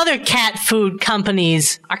 These other cat food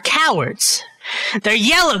companies are cowards. They're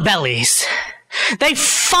yellow bellies. They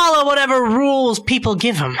follow whatever rules people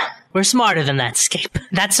give them. We're smarter than that, Scape.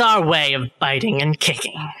 That's our way of biting and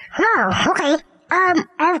kicking. Oh, okay.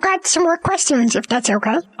 I've got some more questions, if that's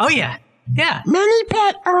okay. Oh, yeah. Yeah. Many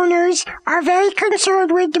pet owners are very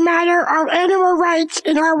concerned with the matter of animal rights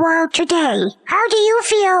in our world today. How do you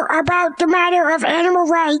feel about the matter of animal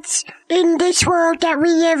rights in this world that we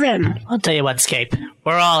live in? I'll tell you what, Scape.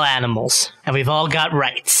 We're all animals, and we've all got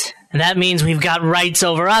rights. And that means we've got rights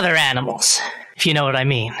over other animals, if you know what I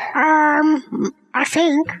mean. I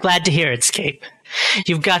think. Glad to hear it, Scape.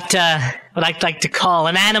 You've got, what I'd like to call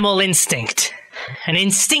an animal instinct. An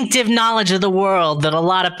instinctive knowledge of the world that a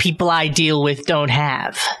lot of people I deal with don't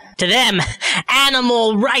have. To them,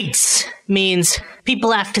 animal rights means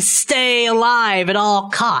people have to stay alive at all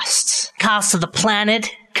costs. Cost to the planet,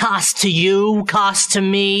 cost to you, cost to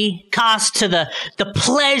me, cost to the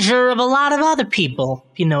pleasure of a lot of other people,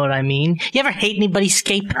 if you know what I mean. You ever hate anybody,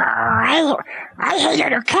 Scape? I hate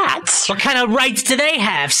other cats. What kind of rights do they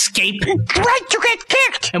have, Scape? Right to get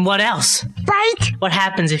kicked. And what else? Bite. What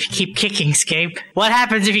happens if you keep kicking, Scape? What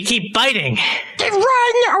happens if you keep biting? They run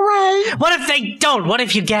away. What if they don't? What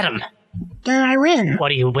if you get them? Then I win. What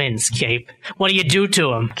do you win, Scape? What do you do to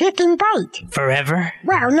them? Kick and bite. Forever?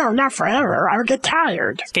 Well, no, not forever. I'll get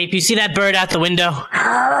tired. Scape, you see that bird out the window?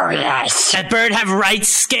 Oh, yes. That bird have rights,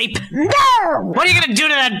 Scape? No! What are you gonna do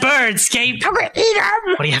to that bird, Scape? I'm gonna eat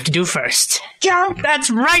him. What do you have to do first? Jump. That's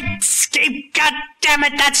right, Scape. God damn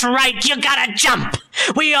it, that's right. You gotta jump.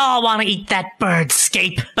 We all want to eat that bird,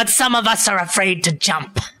 Scape. But some of us are afraid to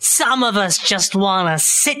jump. Some of us just want to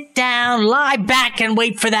sit down, lie back, and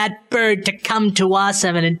wait for that bird to come to us.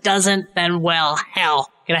 And if it doesn't, then, well,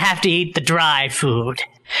 hell. Gonna have to eat the dry food.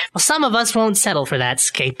 Well, some of us won't settle for that,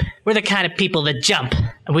 Scape. We're the kind of people that jump,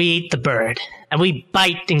 and we eat the bird. And we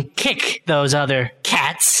bite and kick those other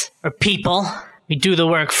cats, or people. We do the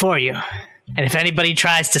work for you. And if anybody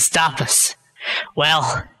tries to stop us,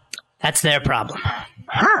 well, that's their problem.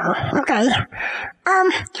 Oh, okay.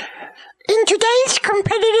 In today's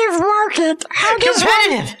competitive market, how does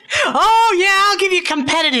competitive? Oh, yeah, I'll give you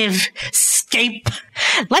competitive, Scape.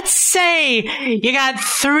 Let's say you got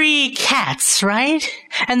 3 cats, right?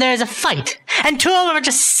 And there's a fight. And 2 of them are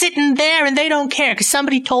just sitting there and they don't care because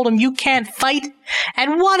somebody told them you can't fight.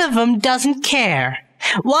 And one of them doesn't care.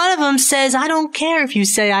 One of them says, I don't care if you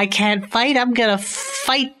say I can't fight. I'm gonna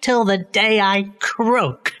fight till the day I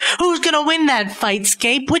croak. Who's gonna win that fight,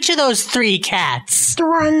 Scape? Which of those 3 cats? The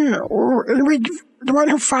one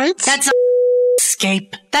who fights? That's a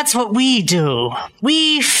Scape. That's what we do.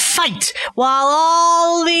 We fight while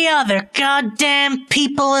all the other goddamn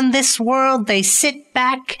people in this world, they sit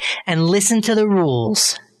back and listen to the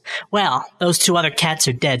rules. Well, those 2 other cats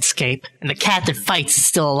are dead, Scape, and the cat that fights is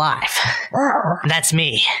still alive. And that's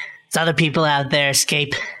me. There's other people out there,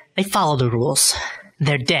 Scape. They follow the rules.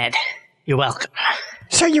 They're dead. You're welcome.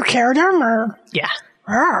 So you killed them, or? Yeah.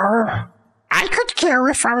 Oh, I could kill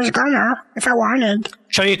if I was gonna, if I wanted.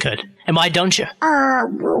 Sure you could. And why don't you?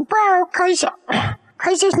 Well, cause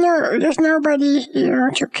there's nobody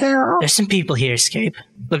here to kill. There's some people here, Scape.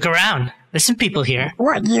 Look around. There's some people here.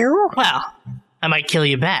 What, you? Well, I might kill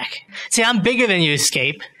you back. See, I'm bigger than you,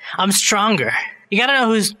 Scape. I'm stronger. You gotta know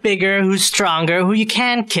who's bigger, who's stronger, who you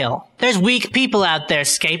can kill. There's weak people out there,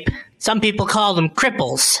 Scape. Some people call them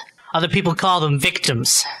cripples. Other people call them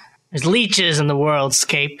victims. There's leeches in the world,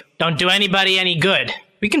 Scape. Don't do anybody any good.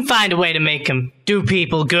 We can find a way to make them do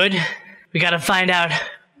people good. We gotta find out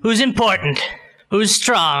who's important, who's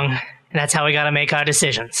strong, and that's how we gotta make our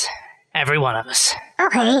decisions. Every one of us.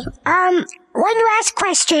 Okay, one last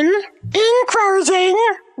question. In closing,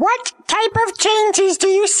 what type of changes do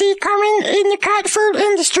you see coming in the cat food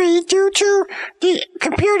industry due to the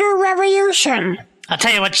computer revolution? I'll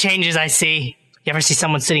tell you what changes I see. You ever see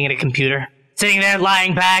someone sitting at a computer? Sitting there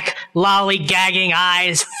lying back, lollygagging,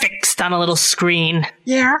 eyes fixed on a little screen?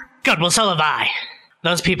 Yeah. Good, well, so have I.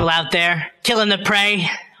 Those people out there, killing the prey,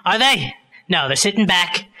 are they? No, they're sitting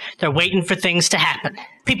back. They're waiting for things to happen.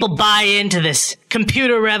 People buy into this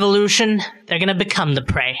computer revolution. They're gonna become the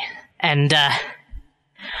prey. And,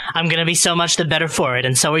 I'm gonna be so much the better for it,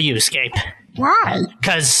 and so are you, Scape. Why?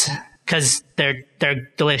 Cause they're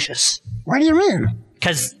delicious. What do you mean?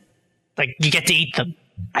 Cause, like, you get to eat them.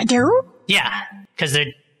 I do? Yeah, cause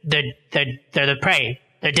they're the prey.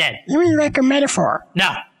 They're dead. You mean like a metaphor?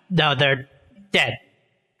 No, they're dead.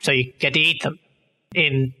 So you get to eat them.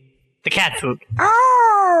 In the cat food.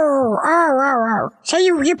 Oh. So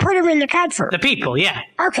you put them in the cat food? The people, yeah.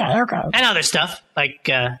 Okay. And other stuff, like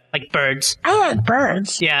birds. I like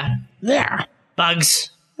birds. Yeah. Yeah. Bugs.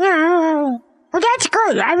 Yeah. Well, that's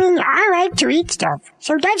good. I mean, I like to eat stuff,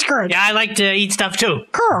 so that's good. Yeah, I like to eat stuff too.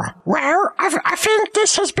 Cool. Well, I think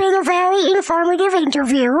this has been a very informative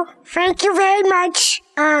interview. Thank you very much,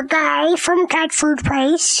 guy from Cat Food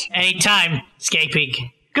Place. Anytime,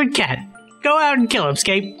 Scapey. Good cat. Go out and kill him,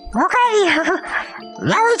 Scape. Okay. That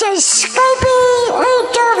was a Scapey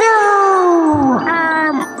interview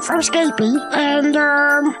from Scapey, and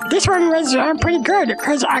this one was pretty good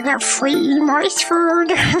because I got free moist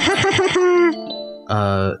food.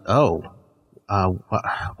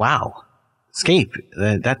 Wow. Scape,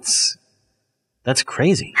 that's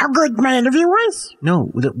crazy. How good my interview was? No,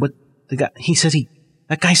 the guy,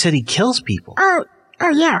 that guy said he kills people. Oh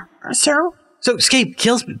yeah. So, Scape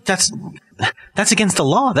kills, that's against the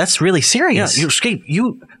law. That's really serious. Yeah, Scape,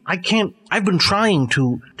 I've been trying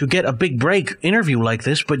to get a big break interview like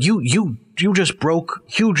this, but you just broke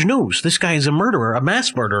huge news. This guy is a murderer, a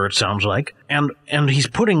mass murderer, it sounds like. And he's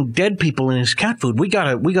putting dead people in his cat food. We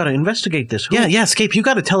gotta investigate this. Yeah, Scape, you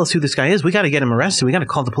gotta tell us who this guy is. We gotta get him arrested. We gotta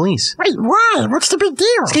call the police. Wait, why? What's the big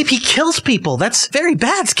deal? Scape, he kills people. That's very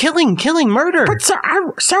bad. It's killing, murder. But so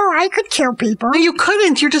I could kill people. No, you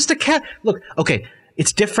couldn't. You're just a cat. Look, okay,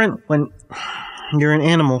 it's different when you're an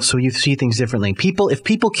animal, so you see things differently. If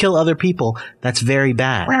people kill other people, that's very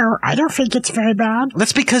bad. Well, I don't think it's very bad.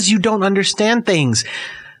 That's because you don't understand things.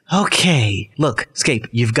 Okay. Look, Scape,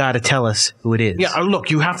 you've got to tell us who it is. Yeah,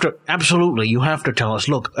 look, you have to tell us.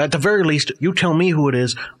 Look, at the very least, you tell me who it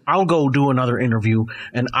is, I'll go do another interview,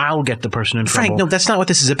 and I'll get the person in trouble. Frank, no, that's not what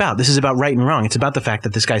this is about. This is about right and wrong. It's about the fact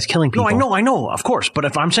that this guy's killing people. No, I know, of course. But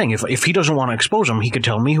if he doesn't want to expose them, he could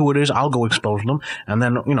tell me who it is, I'll go expose them, and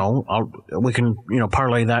then, we can,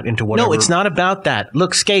 parlay that into whatever. No, it's not about that.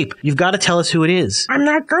 Look, Scape, you've got to tell us who it is. I'm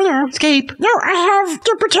not gonna. Scape. No, I have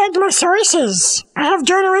to protect my sources. I have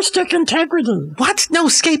journalistic integrity. What? No,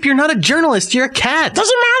 Scape, you're not a journalist. You're a cat.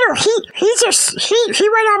 Doesn't matter. He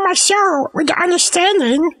went on my show with the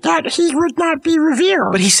understanding that he would not be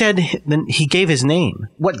revealed. But he said, then he gave his name.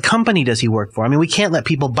 What company does he work for? I mean, we can't let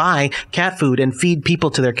people buy cat food and feed people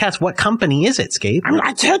to their cats. What company is it, Scape?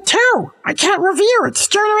 I can't tell. I can't reveal. It's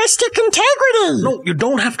journalistic integrity. No, you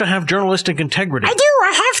don't have to have journalistic integrity. I do.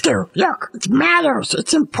 I have to. Look, it matters.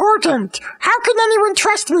 It's important. How can anyone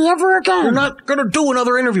trust me ever again? You're not gonna do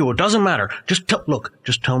another interview. It doesn't matter. Just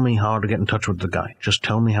tell me how to get in touch with the guy. Just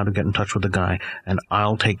tell me how to get in touch with the guy, and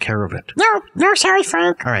I'll take care of it. No, sorry,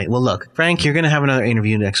 Frank. All right, well, look, Frank, you're going to have another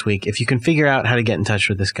interview next week. If you can figure out how to get in touch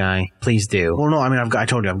with this guy, please do. Well, no, I mean, I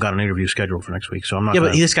told you I've got an interview scheduled for next week, so I'm not. Yeah,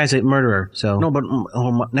 but this guy's a murderer, so. No, but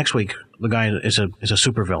next week the guy is a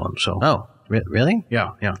supervillain. So. Oh, really?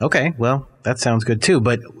 Yeah. Okay, well, that sounds good too.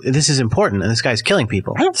 But this is important, and this guy's killing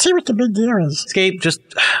people. I don't see what the big deal is. Scape, just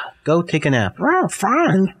go take a nap. Well,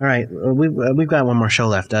 fine. All right, we've got one more show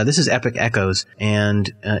left. This is Epic Echoes,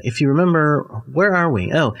 and if you remember, where are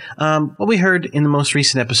we? What we heard in the most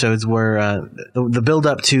recent episodes were the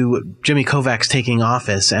build-up to Jimmy Kovacs taking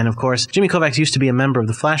office, and of course, Jimmy Kovacs used to be a member of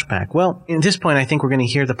the Flashback. Well, at this point, I think we're going to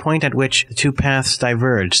hear the point at which the two paths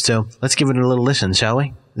diverged, so let's give it a little listen, shall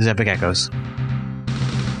we? This is Epic Echoes.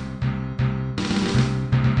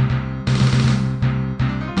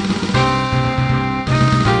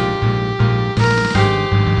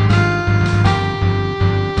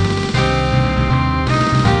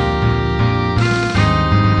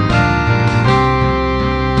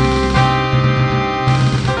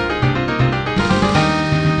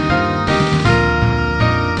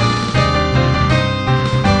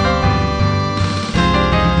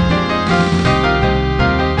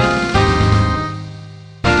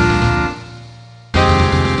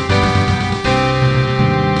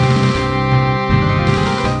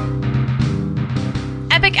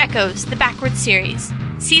 Echoes, the Backwards Series,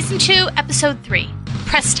 Season 2, Episode 3,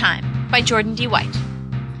 Press Time, by Jordan D. White.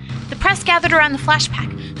 The press gathered around the Flashpack,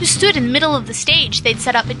 who stood in the middle of the stage they'd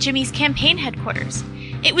set up at Jimmy's campaign headquarters.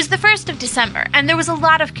 It was the 1st of December, and there was a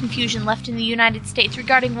lot of confusion left in the United States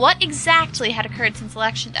regarding what exactly had occurred since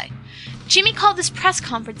Election Day. Jimmy called this press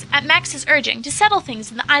conference at Max's urging to settle things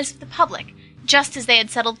in the eyes of the public, just as they had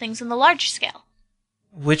settled things on the larger scale.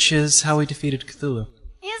 Which is how we defeated Cthulhu.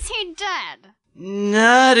 Is he dead?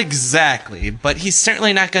 Not exactly, but he's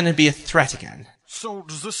certainly not going to be a threat again. So,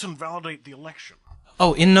 does this invalidate the election?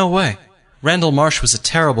 Oh, in no way. Randall Marsh was a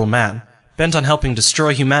terrible man, bent on helping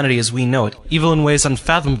destroy humanity as we know it, evil in ways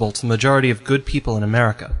unfathomable to the majority of good people in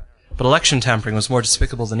America. But election tampering was more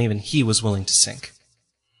despicable than even he was willing to sink.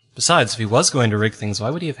 Besides, if he was going to rig things, why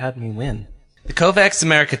would he have had me win? The Kovacs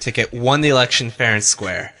America ticket won the election fair and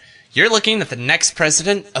square. You're looking at the next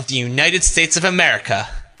president of the United States of America.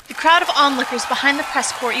 The crowd of onlookers behind the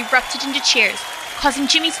press corps erupted into cheers, causing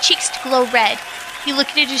Jimmy's cheeks to glow red. He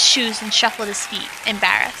looked at his shoes and shuffled his feet,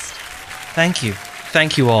 embarrassed. Thank you.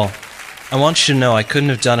 Thank you all. I want you to know I couldn't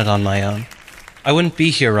have done it on my own. I wouldn't be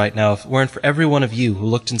here right now if it weren't for every one of you who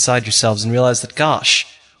looked inside yourselves and realized that, gosh,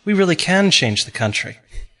 we really can change the country.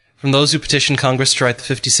 From those who petitioned Congress to write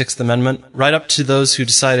the 56th Amendment, right up to those who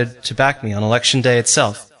decided to back me on Election Day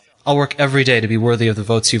itself, I'll work every day to be worthy of the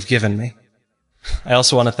votes you've given me. I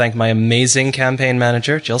also want to thank my amazing campaign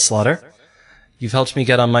manager, Jill Slaughter. You've helped me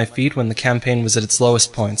get on my feet when the campaign was at its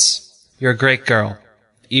lowest points. You're a great girl,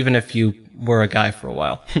 even if you were a guy for a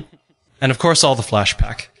while. And of course all the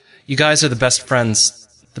Flashpack. You guys are the best friends,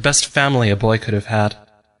 the best family a boy could have had.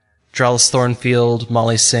 Dralis Thornfield,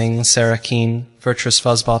 Molly Singh, Sarah Keene, Virtuous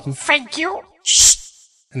Fuzzbottom. Thank you.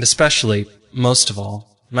 And especially, most of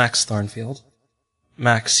all, Max Thornfield.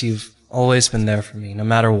 Max, you've always been there for me, no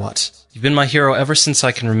matter what. You've been my hero ever since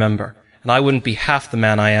I can remember, and I wouldn't be half the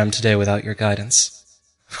man I am today without your guidance.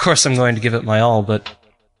 Of course I'm going to give it my all, but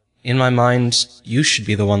in my mind, you should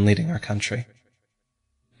be the one leading our country.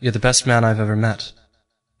 You're the best man I've ever met.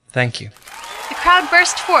 Thank you. The crowd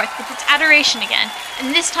burst forth with its adoration again,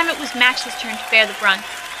 and this time it was Max's turn to bear the brunt.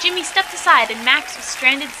 Jimmy stepped aside, and Max was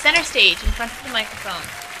stranded center stage in front of the microphone.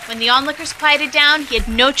 When the onlookers quieted down, he had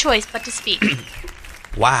no choice but to speak.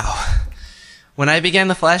 Wow. When I began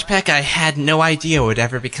the Flashpack, I had no idea it would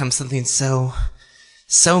ever become something so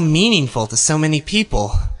meaningful to so many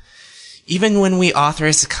people. Even when we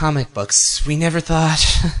authorized the comic books, we never thought...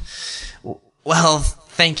 Well,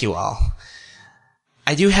 thank you all.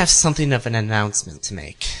 I do have something of an announcement to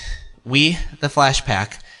make. We, the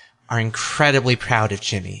Flashpack, are incredibly proud of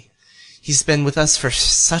Jimmy. He's been with us for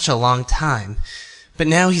such a long time, but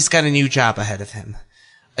now he's got a new job ahead of him.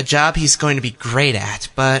 A job he's going to be great at,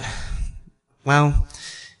 but, well,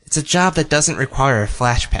 it's a job that doesn't require a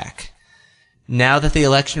Flashpack. Now that the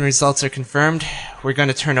election results are confirmed, we're going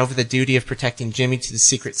to turn over the duty of protecting Jimmy to the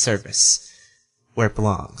Secret Service, where it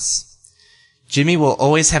belongs. Jimmy will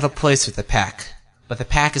always have a place with the pack, but the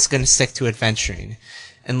pack is going to stick to adventuring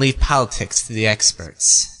and leave politics to the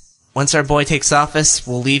experts. Once our boy takes office,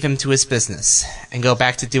 we'll leave him to his business and go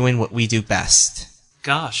back to doing what we do best.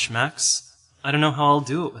 Gosh, Max, I don't know how I'll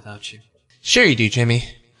do it without you. Sure you do, Jimmy.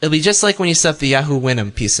 It'll be just like when you set up the Yahoo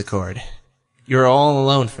Winham Peace Accord. You're all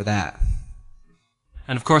alone for that.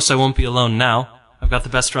 And of course I won't be alone now. I've got the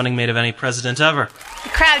best running mate of any president ever. The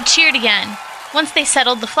crowd cheered again. Once they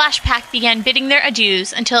settled, the Flashpack began bidding their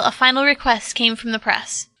adieus until a final request came from the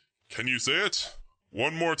press. Can you say it?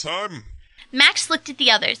 One more time? Max looked at the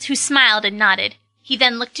others, who smiled and nodded. He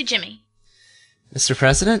then looked to Jimmy. Mr.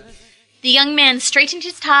 President? The young man straightened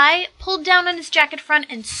his tie, pulled down on his jacket front,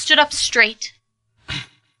 and stood up straight.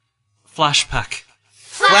 Flashpack.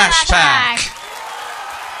 Flashpack!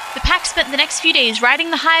 The pack spent the next few days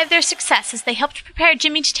riding the high of their success as they helped prepare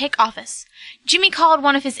Jimmy to take office. Jimmy called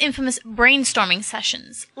one of his infamous brainstorming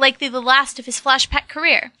sessions, likely the last of his Flashpack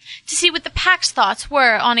career, to see what the pack's thoughts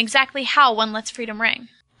were on exactly how one lets freedom ring.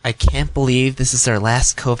 I can't believe this is our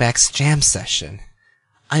last Kovacs Jam session.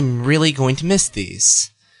 I'm really going to miss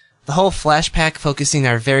these. The whole Flashpack focusing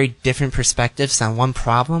our very different perspectives on one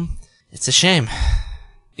problem, it's a shame.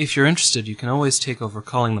 If you're interested, you can always take over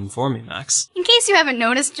calling them for me, Max. In case you haven't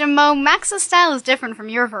noticed, Jimbo, Max's style is different from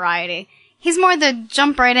your variety. He's more the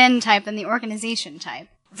jump-right-in type than the organization type.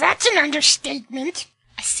 That's an understatement.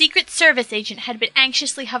 A Secret Service agent had been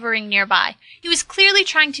anxiously hovering nearby. He was clearly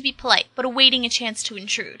trying to be polite, but awaiting a chance to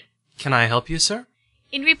intrude. Can I help you, sir?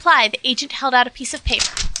 In reply, the agent held out a piece of paper.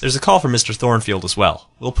 There's a call from Mr. Thornfield as well.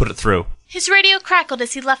 We'll put it through. His radio crackled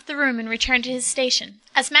as he left the room and returned to his station.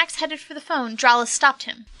 As Max headed for the phone, Dralis stopped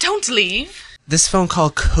him. Don't leave. This phone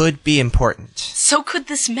call could be important. So could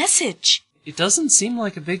this message. It doesn't seem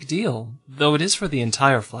like a big deal, though it is for the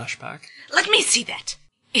entire Flashpack. Let me see that.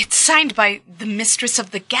 It's signed by the Mistress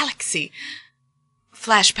of the Galaxy.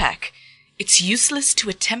 Flashback. It's useless to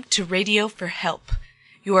attempt to radio for help.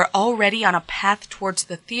 You are already on a path towards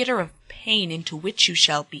the theater of pain into which you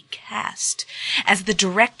shall be cast. As the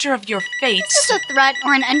director of your fates... Is this a threat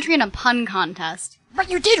or an entry in a pun contest? But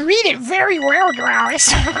you did read it very well, Dolores.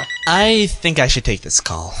 I think I should take this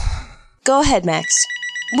call. Go ahead, Max.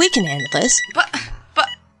 We can handle this. But,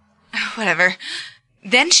 whatever.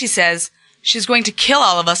 Then she says she's going to kill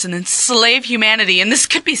all of us and enslave humanity, and this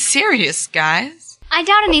could be serious, guys. I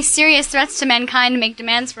doubt any serious threats to mankind make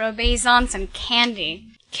demands for obeisance and candy.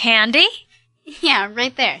 Candy? Yeah,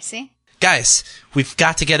 right there, see? Guys, we've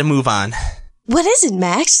got to get a move on. What is it,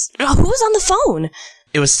 Max? Who's on the phone?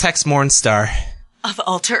 It was Tex Mornstar. Of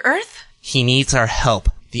Alter Earth? He needs our help.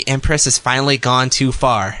 The Empress has finally gone too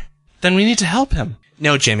far. Then we need to help him.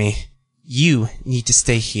 No, Jimmy. You need to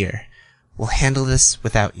stay here. We'll handle this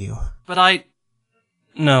without you. But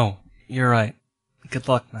No, you're right. Good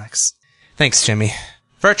luck, Max. Thanks, Jimmy.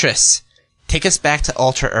 Vertress, take us back to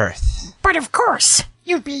Alter Earth. But of course,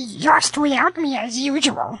 you'd be lost without me as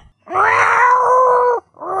usual.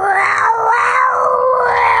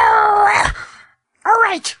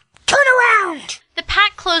 Alright, turn around! The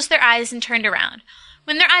pack closed their eyes and turned around.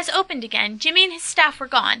 When their eyes opened again, Jimmy and his staff were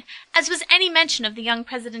gone, as was any mention of the young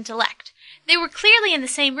president-elect. They were clearly in the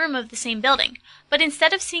same room of the same building, but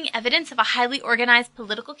instead of seeing evidence of a highly organized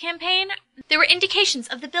political campaign, there were indications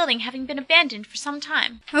of the building having been abandoned for some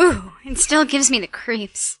time. Ooh, it still gives me the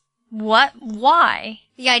creeps. What? Why?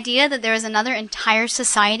 The idea that there is another entire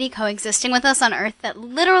society coexisting with us on Earth that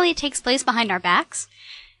literally takes place behind our backs?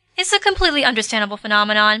 It's a completely understandable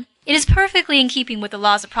phenomenon. It is perfectly in keeping with the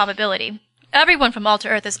laws of probability. Everyone from Alter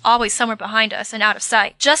Earth is always somewhere behind us and out of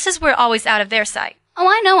sight, just as we're always out of their sight. Oh,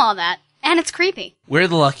 I know all that. And it's creepy. We're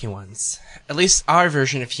the lucky ones. At least our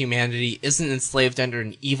version of humanity isn't enslaved under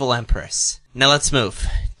an evil empress. Now let's move.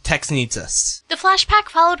 Tex needs us. The flashpack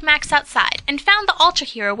followed Max outside and found the Ultra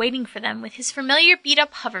Hero waiting for them with his familiar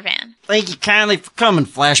beat-up hover van. Thank you kindly for coming,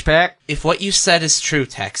 Flashpack. If what you said is true,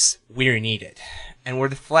 Tex, we're needed. And where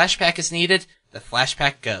the flashpack is needed, the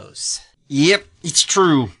flashpack goes. Yep, it's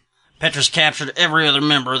true. Petra's captured every other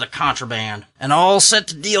member of the contraband, and all set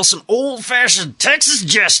to deal some old-fashioned Texas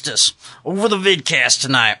justice over the vidcast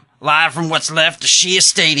tonight, live from what's left of Shea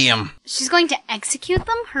Stadium. She's going to execute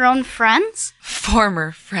them? Her own friends?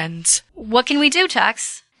 Former friends. What can we do,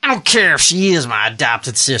 Tex? I don't care if she is my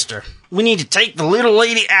adopted sister. We need to take the little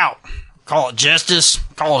lady out. Call it justice,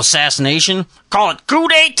 call it assassination, call it coup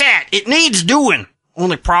d'etat. It needs doing.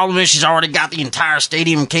 Only problem is she's already got the entire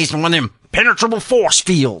stadium encased in one of them penetrable force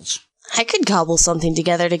fields. I could cobble something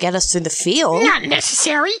together to get us through the field. Not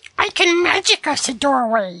necessary. I can magic us a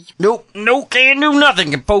doorway. Nope, can't do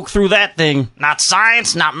nothing can poke through that thing. Not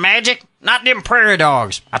science, not magic, not them prairie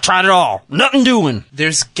dogs. I tried it all. Nothing doing.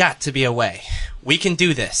 There's got to be a way. We can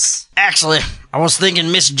do this. Actually, I was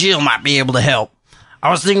thinking Miss Jill might be able to help. I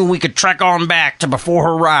was thinking we could trek on back to before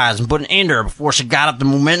her rise and put an end to her before she got up the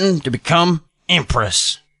momentum to become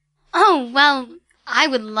Empress. Oh, well, I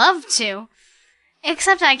would love to.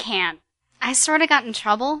 Except I can't. I sort of got in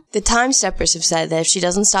trouble. The Time Steppers have said that if she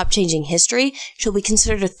doesn't stop changing history, she'll be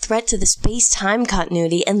considered a threat to the space-time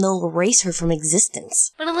continuity and they'll erase her from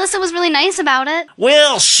existence. But Alyssa was really nice about it.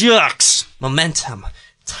 Well, shucks. Momentum.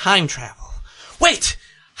 Time travel. Wait!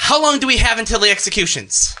 How long do we have until the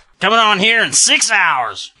executions? Coming on here in 6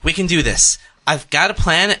 hours. We can do this. I've got a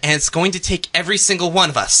plan, and it's going to take every single one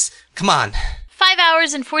of us. Come on. 5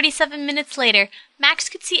 hours and 47 minutes later, Max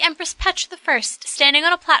could see Empress Petra I standing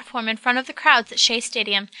on a platform in front of the crowds at Shea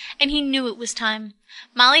Stadium, and he knew it was time.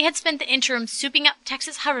 Molly had spent the interim souping up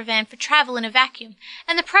Tex's hover van for travel in a vacuum,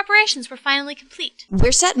 and the preparations were finally complete.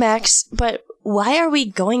 We're set, Max, but why are we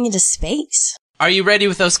going into space? Are you ready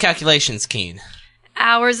with those calculations, Keen?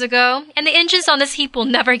 Hours ago, and the engines on this heap will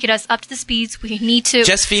never get us up to the speeds we need to.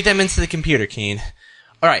 Just feed them into the computer, Keen.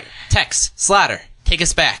 Alright, Tex, Slatter, take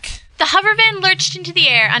us back. The hover van lurched into the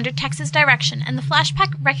air under Tex's direction, and the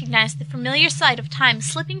flashpack recognized the familiar sight of time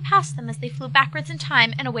slipping past them as they flew backwards in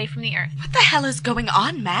time and away from the Earth. What the hell is going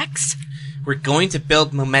on, Max? We're going to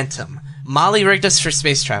build momentum. Molly rigged us for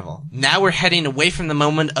space travel. Now we're heading away from the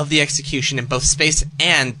moment of the execution in both space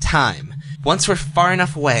and time. Once we're far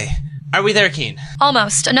enough away... Are we there, Keen?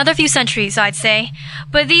 Almost. Another few centuries, I'd say.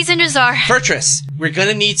 But these engines are... Vertress, we're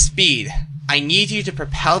gonna need speed. I need you to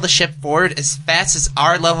propel the ship forward as fast as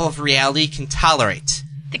our level of reality can tolerate.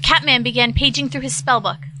 The Catman began paging through his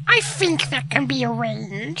spellbook. I think that can be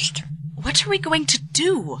arranged. What are we going to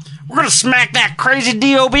do? We're gonna smack that crazy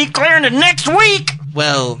DOB clear into next week!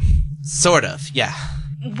 Well, sort of, yeah.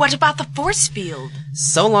 What about the force field?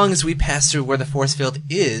 So long as we pass through where the force field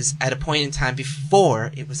is at a point in time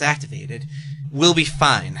before it was activated, We'll be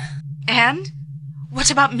fine. And? What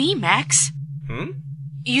about me, Max?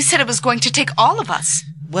 You said it was going to take all of us.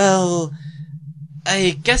 Well,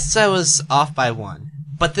 I guess I was off by one.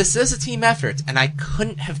 But this is a team effort, and I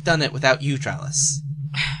couldn't have done it without you, Dralis.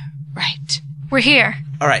 Right. We're here.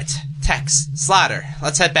 Alright, Tex, Slaughter,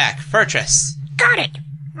 let's head back. Furtress. Got it.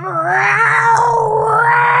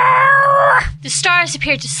 The stars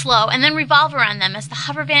appeared to slow and then revolve around them as the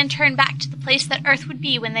hover van turned back to the place that Earth would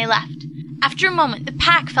be when they left. After a moment, the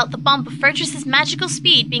pack felt the bump of Furtress's magical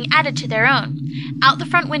speed being added to their own. Out the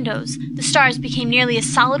front windows, the stars became nearly a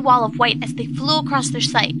solid wall of white as they flew across their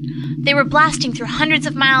sight. They were blasting through hundreds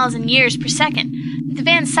of miles and years per second. The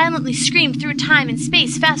van silently screamed through time and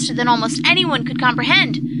space faster than almost anyone could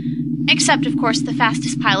comprehend. Except, of course, the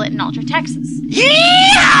fastest pilot in Ultra Texas.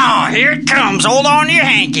 Yeah! Here it comes. Hold on to your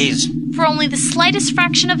hankies. For only the slightest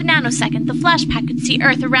fraction of a nanosecond, the flashpack could see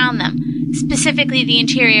Earth around them, specifically the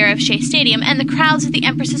interior of Shea Stadium and the crowds of the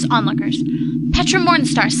Empress's onlookers. Petra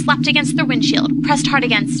Morningstar slapped against their windshield, pressed hard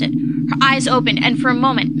against it. Her eyes opened and for a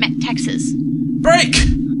moment met Tex's. Break!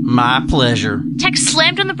 My pleasure. Tex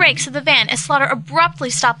slammed on the brakes of the van as Slaughter abruptly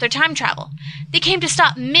stopped their time travel. They came to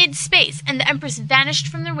stop mid-space, and the Empress vanished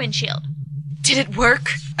from their windshield. Did it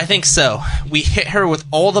work? I think so. We hit her with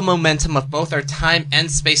all the momentum of both our time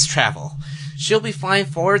and space travel. She'll be flying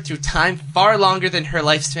forward through time far longer than her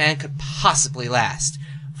lifespan could possibly last.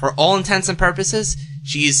 For all intents and purposes,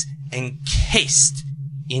 she's encased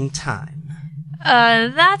in time.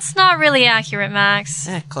 That's not really accurate, Max.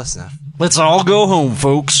 Close enough. Let's all go home,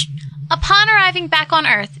 folks. Upon arriving back on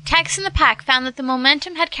Earth, Tex and the pack found that the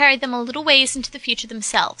momentum had carried them a little ways into the future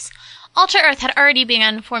themselves. Ultra Earth had already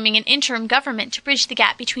begun forming an interim government to bridge the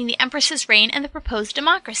gap between the Empress's reign and the proposed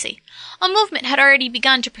democracy. A movement had already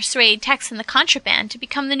begun to persuade Tex and the Contraband to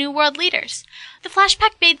become the new world leaders. The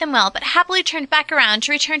flashpack bade them well, but happily turned back around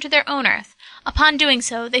to return to their own Earth. Upon doing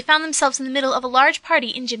so, they found themselves in the middle of a large party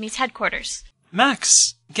in Jimmy's headquarters.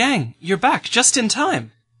 Max, gang, you're back just in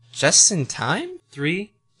time. Just in time?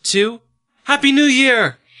 3, 2, Happy New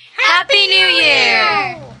Year! Happy New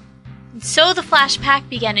Year! And so the flashpack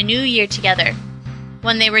began a new year together,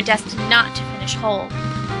 one they were destined not to finish whole.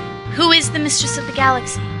 Who is the mistress of the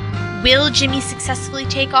galaxy? Will Jimmy successfully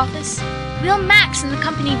take office? Will Max and the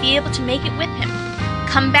company be able to make it with him?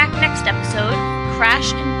 Come back next episode,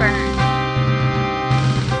 Crash and Burn.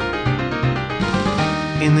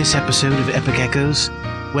 In this episode of Epic Echoes,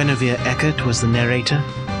 Guinevere Eckert was the narrator,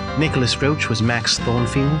 Nicholas Roach was Max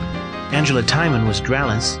Thornfield, Angela Timon was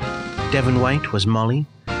Dralis, Devon White was Molly,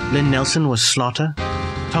 Lynn Nelson was Slaughter,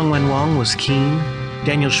 Tongwen Wong was Keen,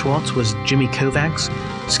 Daniel Schwartz was Jimmy Kovacs,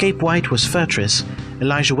 Scape White was Furtress,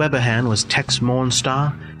 Elijah Weberhan was Tex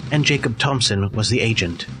Mornstar, and Jacob Thompson was the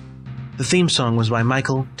agent. The theme song was by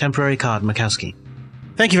Michael Temporary Card Makowski.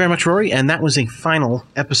 Thank you very much, Rory, and that was a final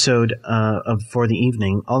episode for the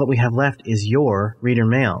evening. All that we have left is your reader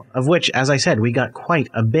mail, of which, as I said, we got quite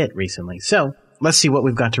a bit recently. So, let's see what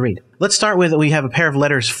we've got to read. Let's start with, we have a pair of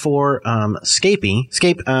letters for Scapey.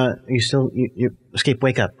 Scape, Scape,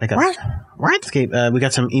 wake up. What? Scape, we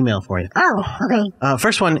got some email for you. Oh, okay.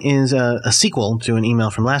 First one is a sequel to an email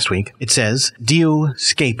from last week. It says, Dear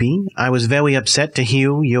Scapey, I was very upset to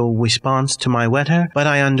hear your response to my letter, but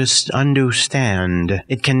I understand.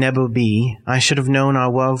 It can never be. I should have known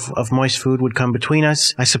our love of moist food would come between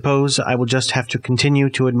us. I suppose I will just have to continue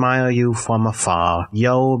to admire you from afar.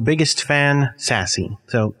 Yo, biggest fan, Sassy.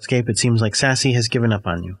 So, Scape, it seems like Sassy has given up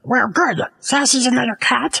on you. Well, good. Sassy's another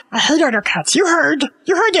cat. I hate other cats. You heard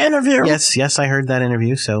the interview. Yes, I heard that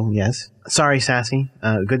interview, so yes. Sorry, Sassy.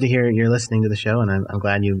 Good to hear you're listening to the show, and I'm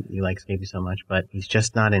glad you like Scapey so much, but he's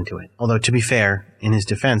just not into it. Although, to be fair, in his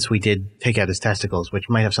defense, we did take out his testicles, which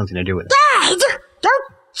might have something to do with it. Dad! Don't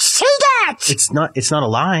say that! It's not a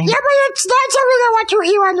lie. Yeah, but it's not something I want to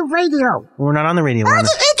hear on the radio. We're not on the radio. On the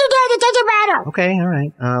internet, it doesn't matter. Okay, all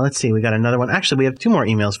right. Let's see. We got another one. Actually, we have 2 more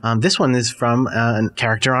emails. This one is from a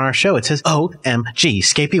character on our show. It says, OMG,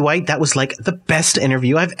 Scapey White, that was like the best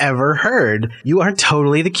interview I've ever heard. You are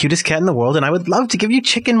totally the cutest cat in the world, and I would love to give you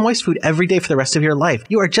chicken moist food every day for the rest of your life.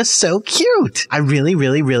 You are just so cute. I really,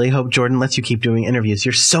 really, really hope Jordan lets you keep doing interviews.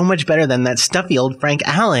 You're so much better than that stuffy old Frank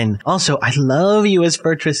Allen. Also, I love you as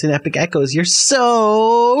Furtress in Epic Echoes. You're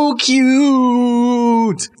so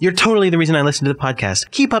cute. You're totally the reason I listen to the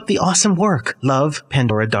podcast. Keep up the awesome work. Love,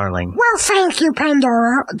 Pandora Darling. Well, thank you,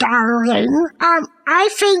 Pandora Darling. I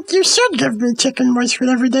think you should give me chicken moist food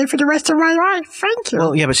every day for the rest of my life. Thank you.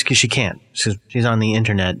 Well, yeah, but she can't. She's on the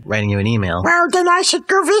internet writing you an email. Well, then I should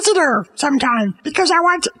go visit her sometime, because I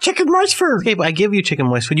want chicken moist food. Okay, but I give you chicken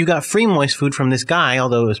moist food. You got free moist food from this guy,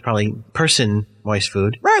 although it was probably person moist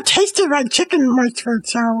food. Well, it tasted like chicken moist food,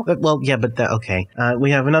 so... Okay.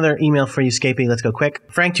 We have another email for you, Scapey. Let's go quick.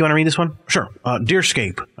 Frank, do you want to read this one? Sure. Dear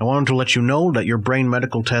Scape, I wanted to let you know that your brain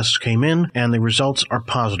medical tests came in, and the results are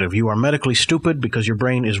positive. You are medically stupid because your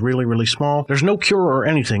brain is really, really small. There's no cure or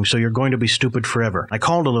anything, so you're going to be stupid forever. I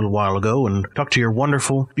called a little while ago and talked to your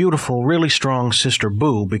wonderful, beautiful, really strong sister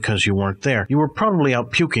Boo because you weren't there. You were probably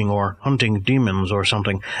out puking or hunting demons or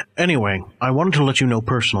something. Anyway, I wanted to let you know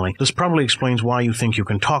personally. This probably explains why you think you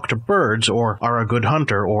can talk to birds or are a good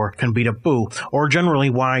hunter or can beat up Boo, or generally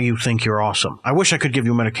why you think you're awesome. I wish I could give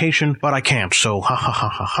you medication, but I can't, so ha ha ha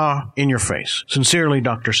ha ha, in your face. Sincerely,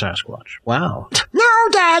 Dr. Sasquatch. Wow. No,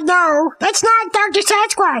 Dad, no. That's not Dr.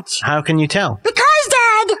 Sasquatch. How can you tell? Because,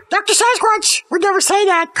 Dad, Dr. Sasquatch would never say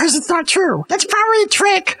that because it's not true. That's probably a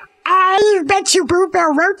trick. I bet you Boo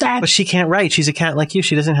Bear wrote that. But she can't write. She's a cat like you.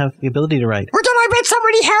 She doesn't have the ability to write. Well, then I bet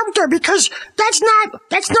somebody helped her because that's not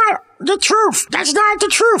the truth. That's not the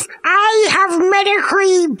truth. I have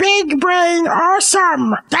medically big brain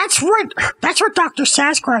awesome. That's what Dr.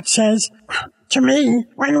 Sasquatch says to me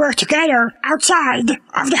when we're together outside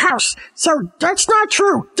of the house. So that's not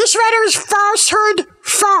true. This letter is falsehood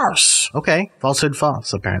false. Okay. Falsehood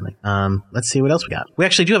false, apparently. Let's see what else we got. We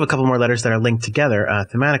actually do have a couple more letters that are linked together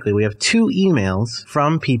thematically. We have 2 emails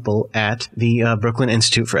from people at the Brooklyn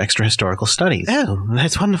Institute for Extrahistorical Studies. Oh,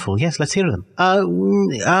 that's wonderful. Yes, let's hear them.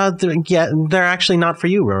 They're actually not for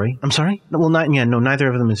you, Rory. I'm sorry? Well, neither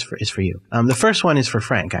of them is for you. The first one is for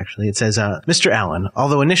Frank, actually. It says, Mr. Allen,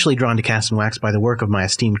 although initially drawn to Cast and Wax by the work of my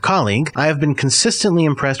esteemed colleague, I have been consistently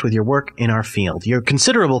impressed with your work in our field. Your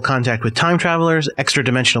considerable contact with time travelers,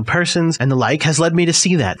 extra-dimensional persons, and the like has led me to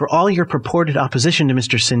see that. For all your purported opposition to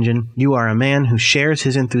Mr. St. John, you are a man who shares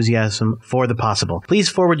his enthusiasm for the possible. Please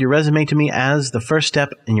forward your resume to me as the first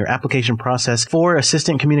step in your application process for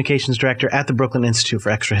Assistant Communications Director at the Brooklyn Institute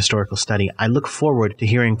for Extrahistorical Study. I look forward to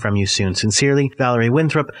hearing from you soon. Sincerely, Valerie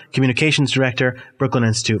Winthrop, Communications Director, Brooklyn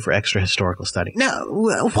Institute for Extrahistorical Study.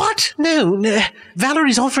 No, what? No,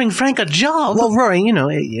 Valerie's offering Frank a job. Well, Rory,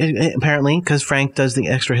 apparently, because Frank does the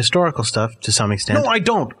extrahistorical stuff to some extent. No, I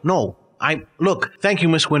don't. No. Look, thank you,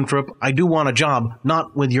 Miss Winthrop. I do want a job,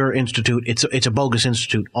 not with your institute. It's a bogus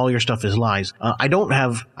institute. All your stuff is lies. I've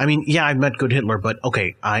met Good Hitler, but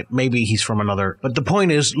okay, maybe he's from another. But the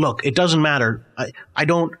point is, look, it doesn't matter. I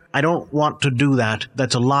don't want to do that.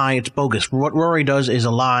 That's a lie. It's bogus. What Rory does is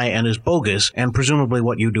a lie and is bogus, and presumably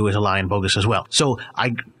what you do is a lie and bogus as well. So,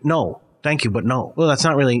 no. Thank you, but no. Well,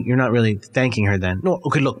 you're not really thanking her then. No,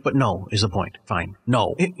 okay, look, but no is the point. Fine.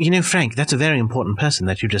 No. Frank, that's a very important person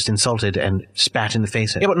that you just insulted and spat in the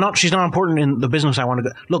face at. Yeah, but she's not important in the business I want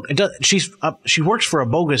to go. Look, she works for a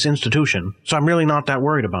bogus institution, so I'm really not that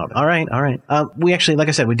worried about it. All right. We actually, like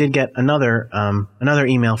I said, we did get another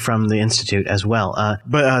email from the Institute as well.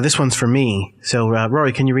 But this one's for me. So,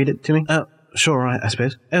 Rory, can you read it to me? Sure, I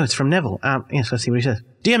suppose. Oh, it's from Neville. Yes, let's see what he says.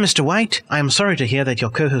 Dear Mr. White, I am sorry to hear that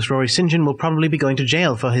your co-host Rory St. John will probably be going to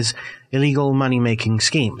jail for his illegal money-making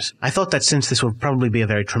schemes. I thought that since this will probably be a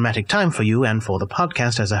very traumatic time for you and for the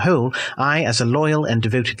podcast as a whole, I, as a loyal and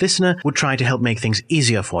devoted listener, would try to help make things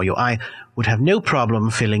easier for you. I would have no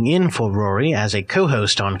problem filling in for Rory as a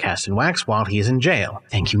co-host on Cast and Wax while he is in jail.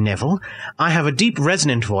 Thank you, Neville. I have a deep,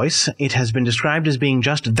 resonant voice. It has been described as being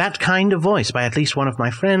just that kind of voice by at least one of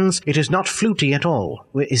my friends. It is not fluty at all.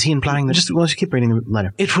 Is he implying that? Just keep reading the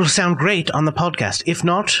letter. It will sound great on the podcast. If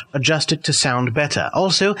not, adjust it to sound better.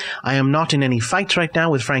 Also, I am not in any fights right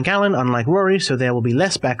now with Frank Allen, unlike Rory, so there will be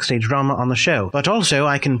less backstage drama on the show. But also,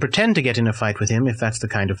 I can pretend to get in a fight with him if that's the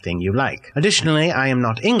kind of thing you like. Additionally, I am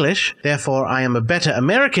not English, therefore I am a better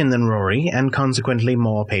American than Rory, and consequently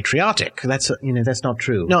more patriotic. That's not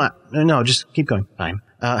true. No, just keep going. Fine.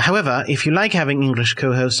 However, if you like having English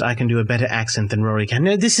co-hosts, I can do a better accent than Rory can.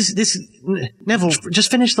 No, Neville,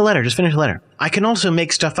 just finish the letter. I can also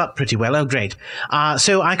make stuff up pretty well. Oh, great.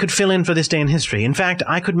 So I could fill in for this day in history. In fact,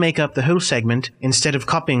 I could make up the whole segment instead of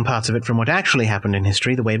copying parts of it from what actually happened in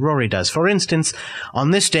history the way Rory does. For instance,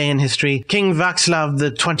 on this day in history, King Václav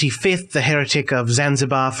the 25th, the heretic of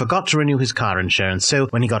Zanzibar, forgot to renew his car insurance. So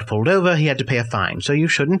when he got pulled over, he had to pay a fine. So you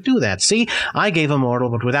shouldn't do that. See, I gave a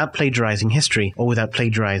moral, but without plagiarizing history, or without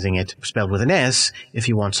plagiarizing it, spelled with an S, if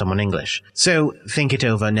you want someone English. So think it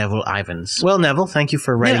over, Neville Ivans. Well, Neville, thank you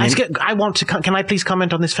for writing in. Can I please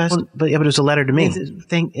comment on this first? Well, but it was a letter to me.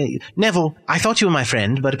 Neville, I thought you were my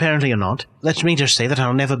friend, but apparently you're not. Let me just say that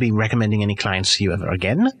I'll never be recommending any clients to you ever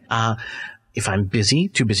again. if I'm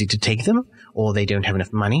too busy to take them, or they don't have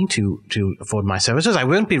enough money to afford my services, I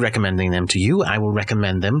won't be recommending them to you. I will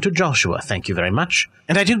recommend them to Joshua. Thank you very much.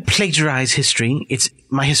 And I don't plagiarize history. It's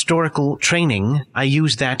my historical training. I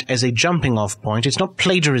use that as a jumping off point. It's not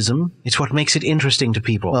plagiarism. It's what makes it interesting to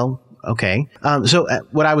people. Well, okay. So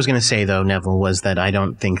what I was going to say, though, Neville, was that I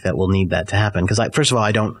don't think that we'll need that to happen. Because, first of all,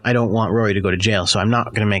 I don't want Rory to go to jail. So I'm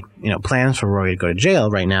not going to make, plans for Rory to go to jail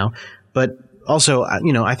right now. But also,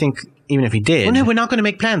 I think even if he did. Well, no, we're not going to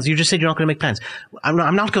make plans. You just said you're not going to make plans. I'm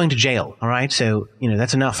not going to jail. All right. So,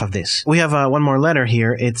 that's enough of this. We have one more letter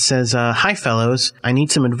here. It says, hi, fellows. I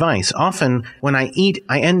need some advice. Often when I eat,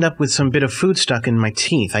 I end up with some bit of food stuck in my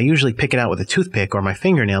teeth. I usually pick it out with a toothpick or my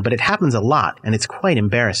fingernail, but it happens a lot and it's quite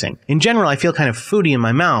embarrassing. In general, I feel kind of foody in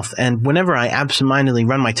my mouth, and whenever I absentmindedly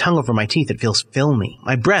run my tongue over my teeth, it feels filmy.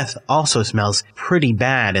 My breath also smells pretty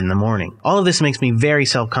bad in the morning. All of this makes me very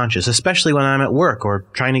self-conscious, especially when I'm at work or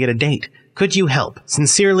trying to get a date. Could you help?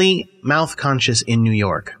 Sincerely, Mouth Conscious in New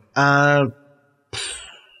York. I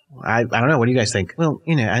don't know. What do you guys think? Well,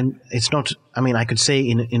 and it's not, I could say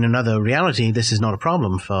in another reality, this is not a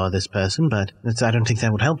problem for this person, but I don't think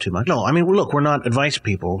that would help too much. No, look, we're not advice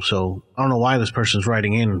people, so I don't know why this person's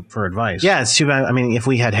writing in for advice. Yeah, it's too bad. if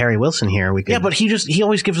we had Harry Wilson here, we could. Yeah, but he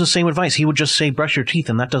always gives the same advice. He would just say, brush your teeth,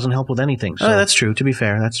 and that doesn't help with anything. So. Oh, that's true. To be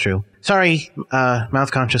fair, that's true. Sorry,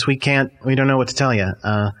 Mouth Conscious, we don't know what to tell you.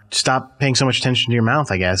 Stop paying so much attention to your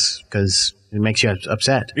mouth, I guess, because it makes you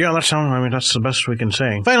upset. Yeah, that's the best we can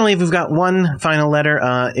say. Finally, we've got one final letter.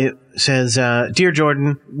 It says, Dear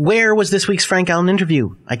Jordan, where was this week's Frank Allen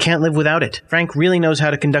interview? I can't live without it. Frank really knows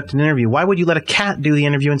how to conduct an interview. Why would you let a cat do the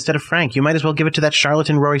interview instead of Frank? You might as well give it to that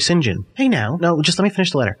charlatan Rory St. John. Hey now. No, just let me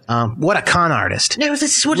finish the letter. What a con artist. No,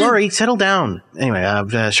 this is what Rory, settle down. Anyway,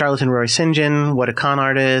 charlatan Rory St. John, what a con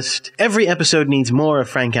artist. Every episode needs more of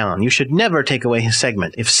Frank Allen. You should never take away his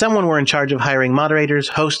segment. If someone were in charge of hiring moderators,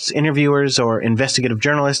 hosts, interviewers, or investigative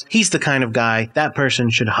journalists, he's the kind of guy that person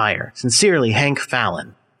should hire. Sincerely, Hank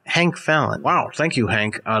Fallon. Hank Fallon. Wow, thank you,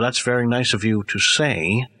 Hank. That's very nice of you to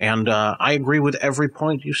say, and I agree with every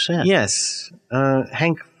point you said. Yes,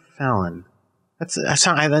 Hank Fallon.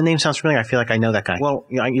 That name sounds familiar. I feel like I know that guy. Well,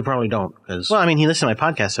 you probably don't, because... Well, he listens to my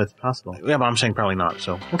podcast, so it's possible. Yeah, but I'm saying probably not,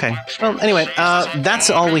 so... Okay. Well, anyway, that's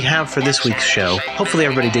all we have for this week's show. Hopefully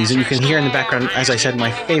everybody digs it. You can hear in the background, as I said, my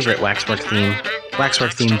favorite Waxwork theme.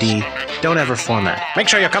 Waxwork Theme D. Don't ever format. Make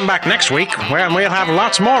sure you come back next week, where we'll have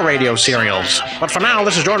lots more radio serials. But for now,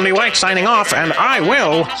 this is Jordan D. White signing off, and I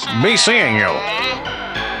will be seeing you.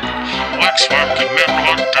 Waxwork,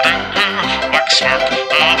 Waxwork,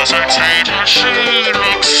 the sights hate her. She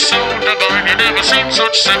looks so divine. You never seen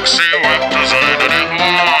such sexy web design. I never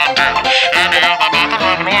wanted any other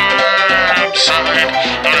mother of word side.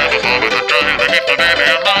 Don't ever fall with a drive that keep the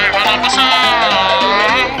baby alive and on the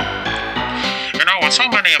side. With so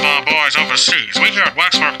many of our boys overseas, we here at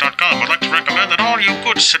Waxwork.com would like to recommend that all you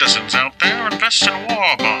good citizens out there invest in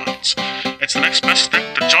war bonds. It's the next best thing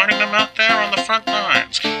to joining them out there on the front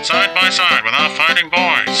lines, side by side with our fighting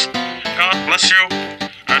boys. God bless you,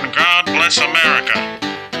 and God bless America.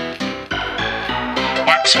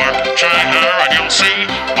 Waxwork, try her and you'll see.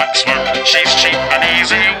 Waxwork, she's cheap and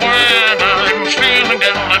easy. When I'm feeling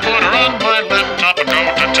down, I put her on my laptop and go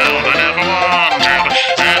to town. I never wanted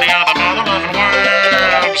any other mother-loving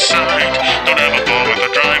website. Don't ever fall with the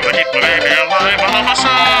drive that keep the baby alive. I love her so.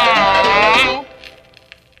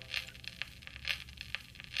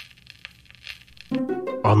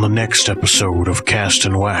 On the next episode of Cast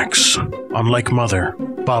and Wax, unlike Mother,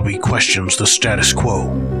 Bobby questions the status quo.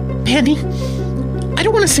 Andy, I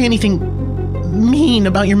don't want to say anything mean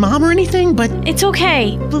about your mom or anything, but... It's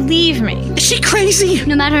okay. Believe me. Is she crazy?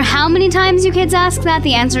 No matter how many times you kids ask that,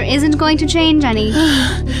 the answer isn't going to change any.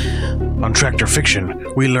 On Tractor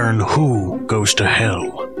Fiction, we learn who goes to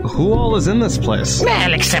hell. Who all is in this place?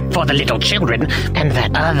 Well, except for the little children and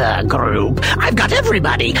that other group. I've got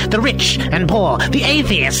everybody. The rich and poor, the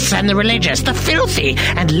atheists and the religious, the filthy,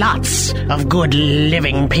 and lots of good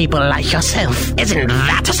living people like yourself. Isn't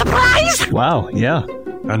that a surprise? Wow, yeah.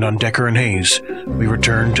 And on Decker and Hayes, we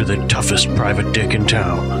return to the toughest private dick in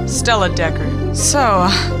town. Stella Decker. So,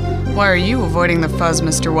 why are you avoiding the fuzz,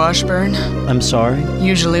 Mr. Washburn? I'm sorry?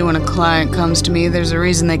 Usually when a client comes to me, there's a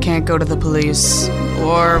reason they can't go to the police.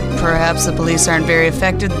 Or perhaps the police aren't very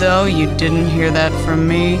affected, though. You didn't hear that from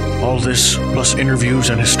me. All this, plus interviews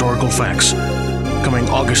and historical facts, coming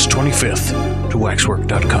August 25th to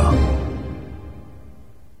Waxwork.com.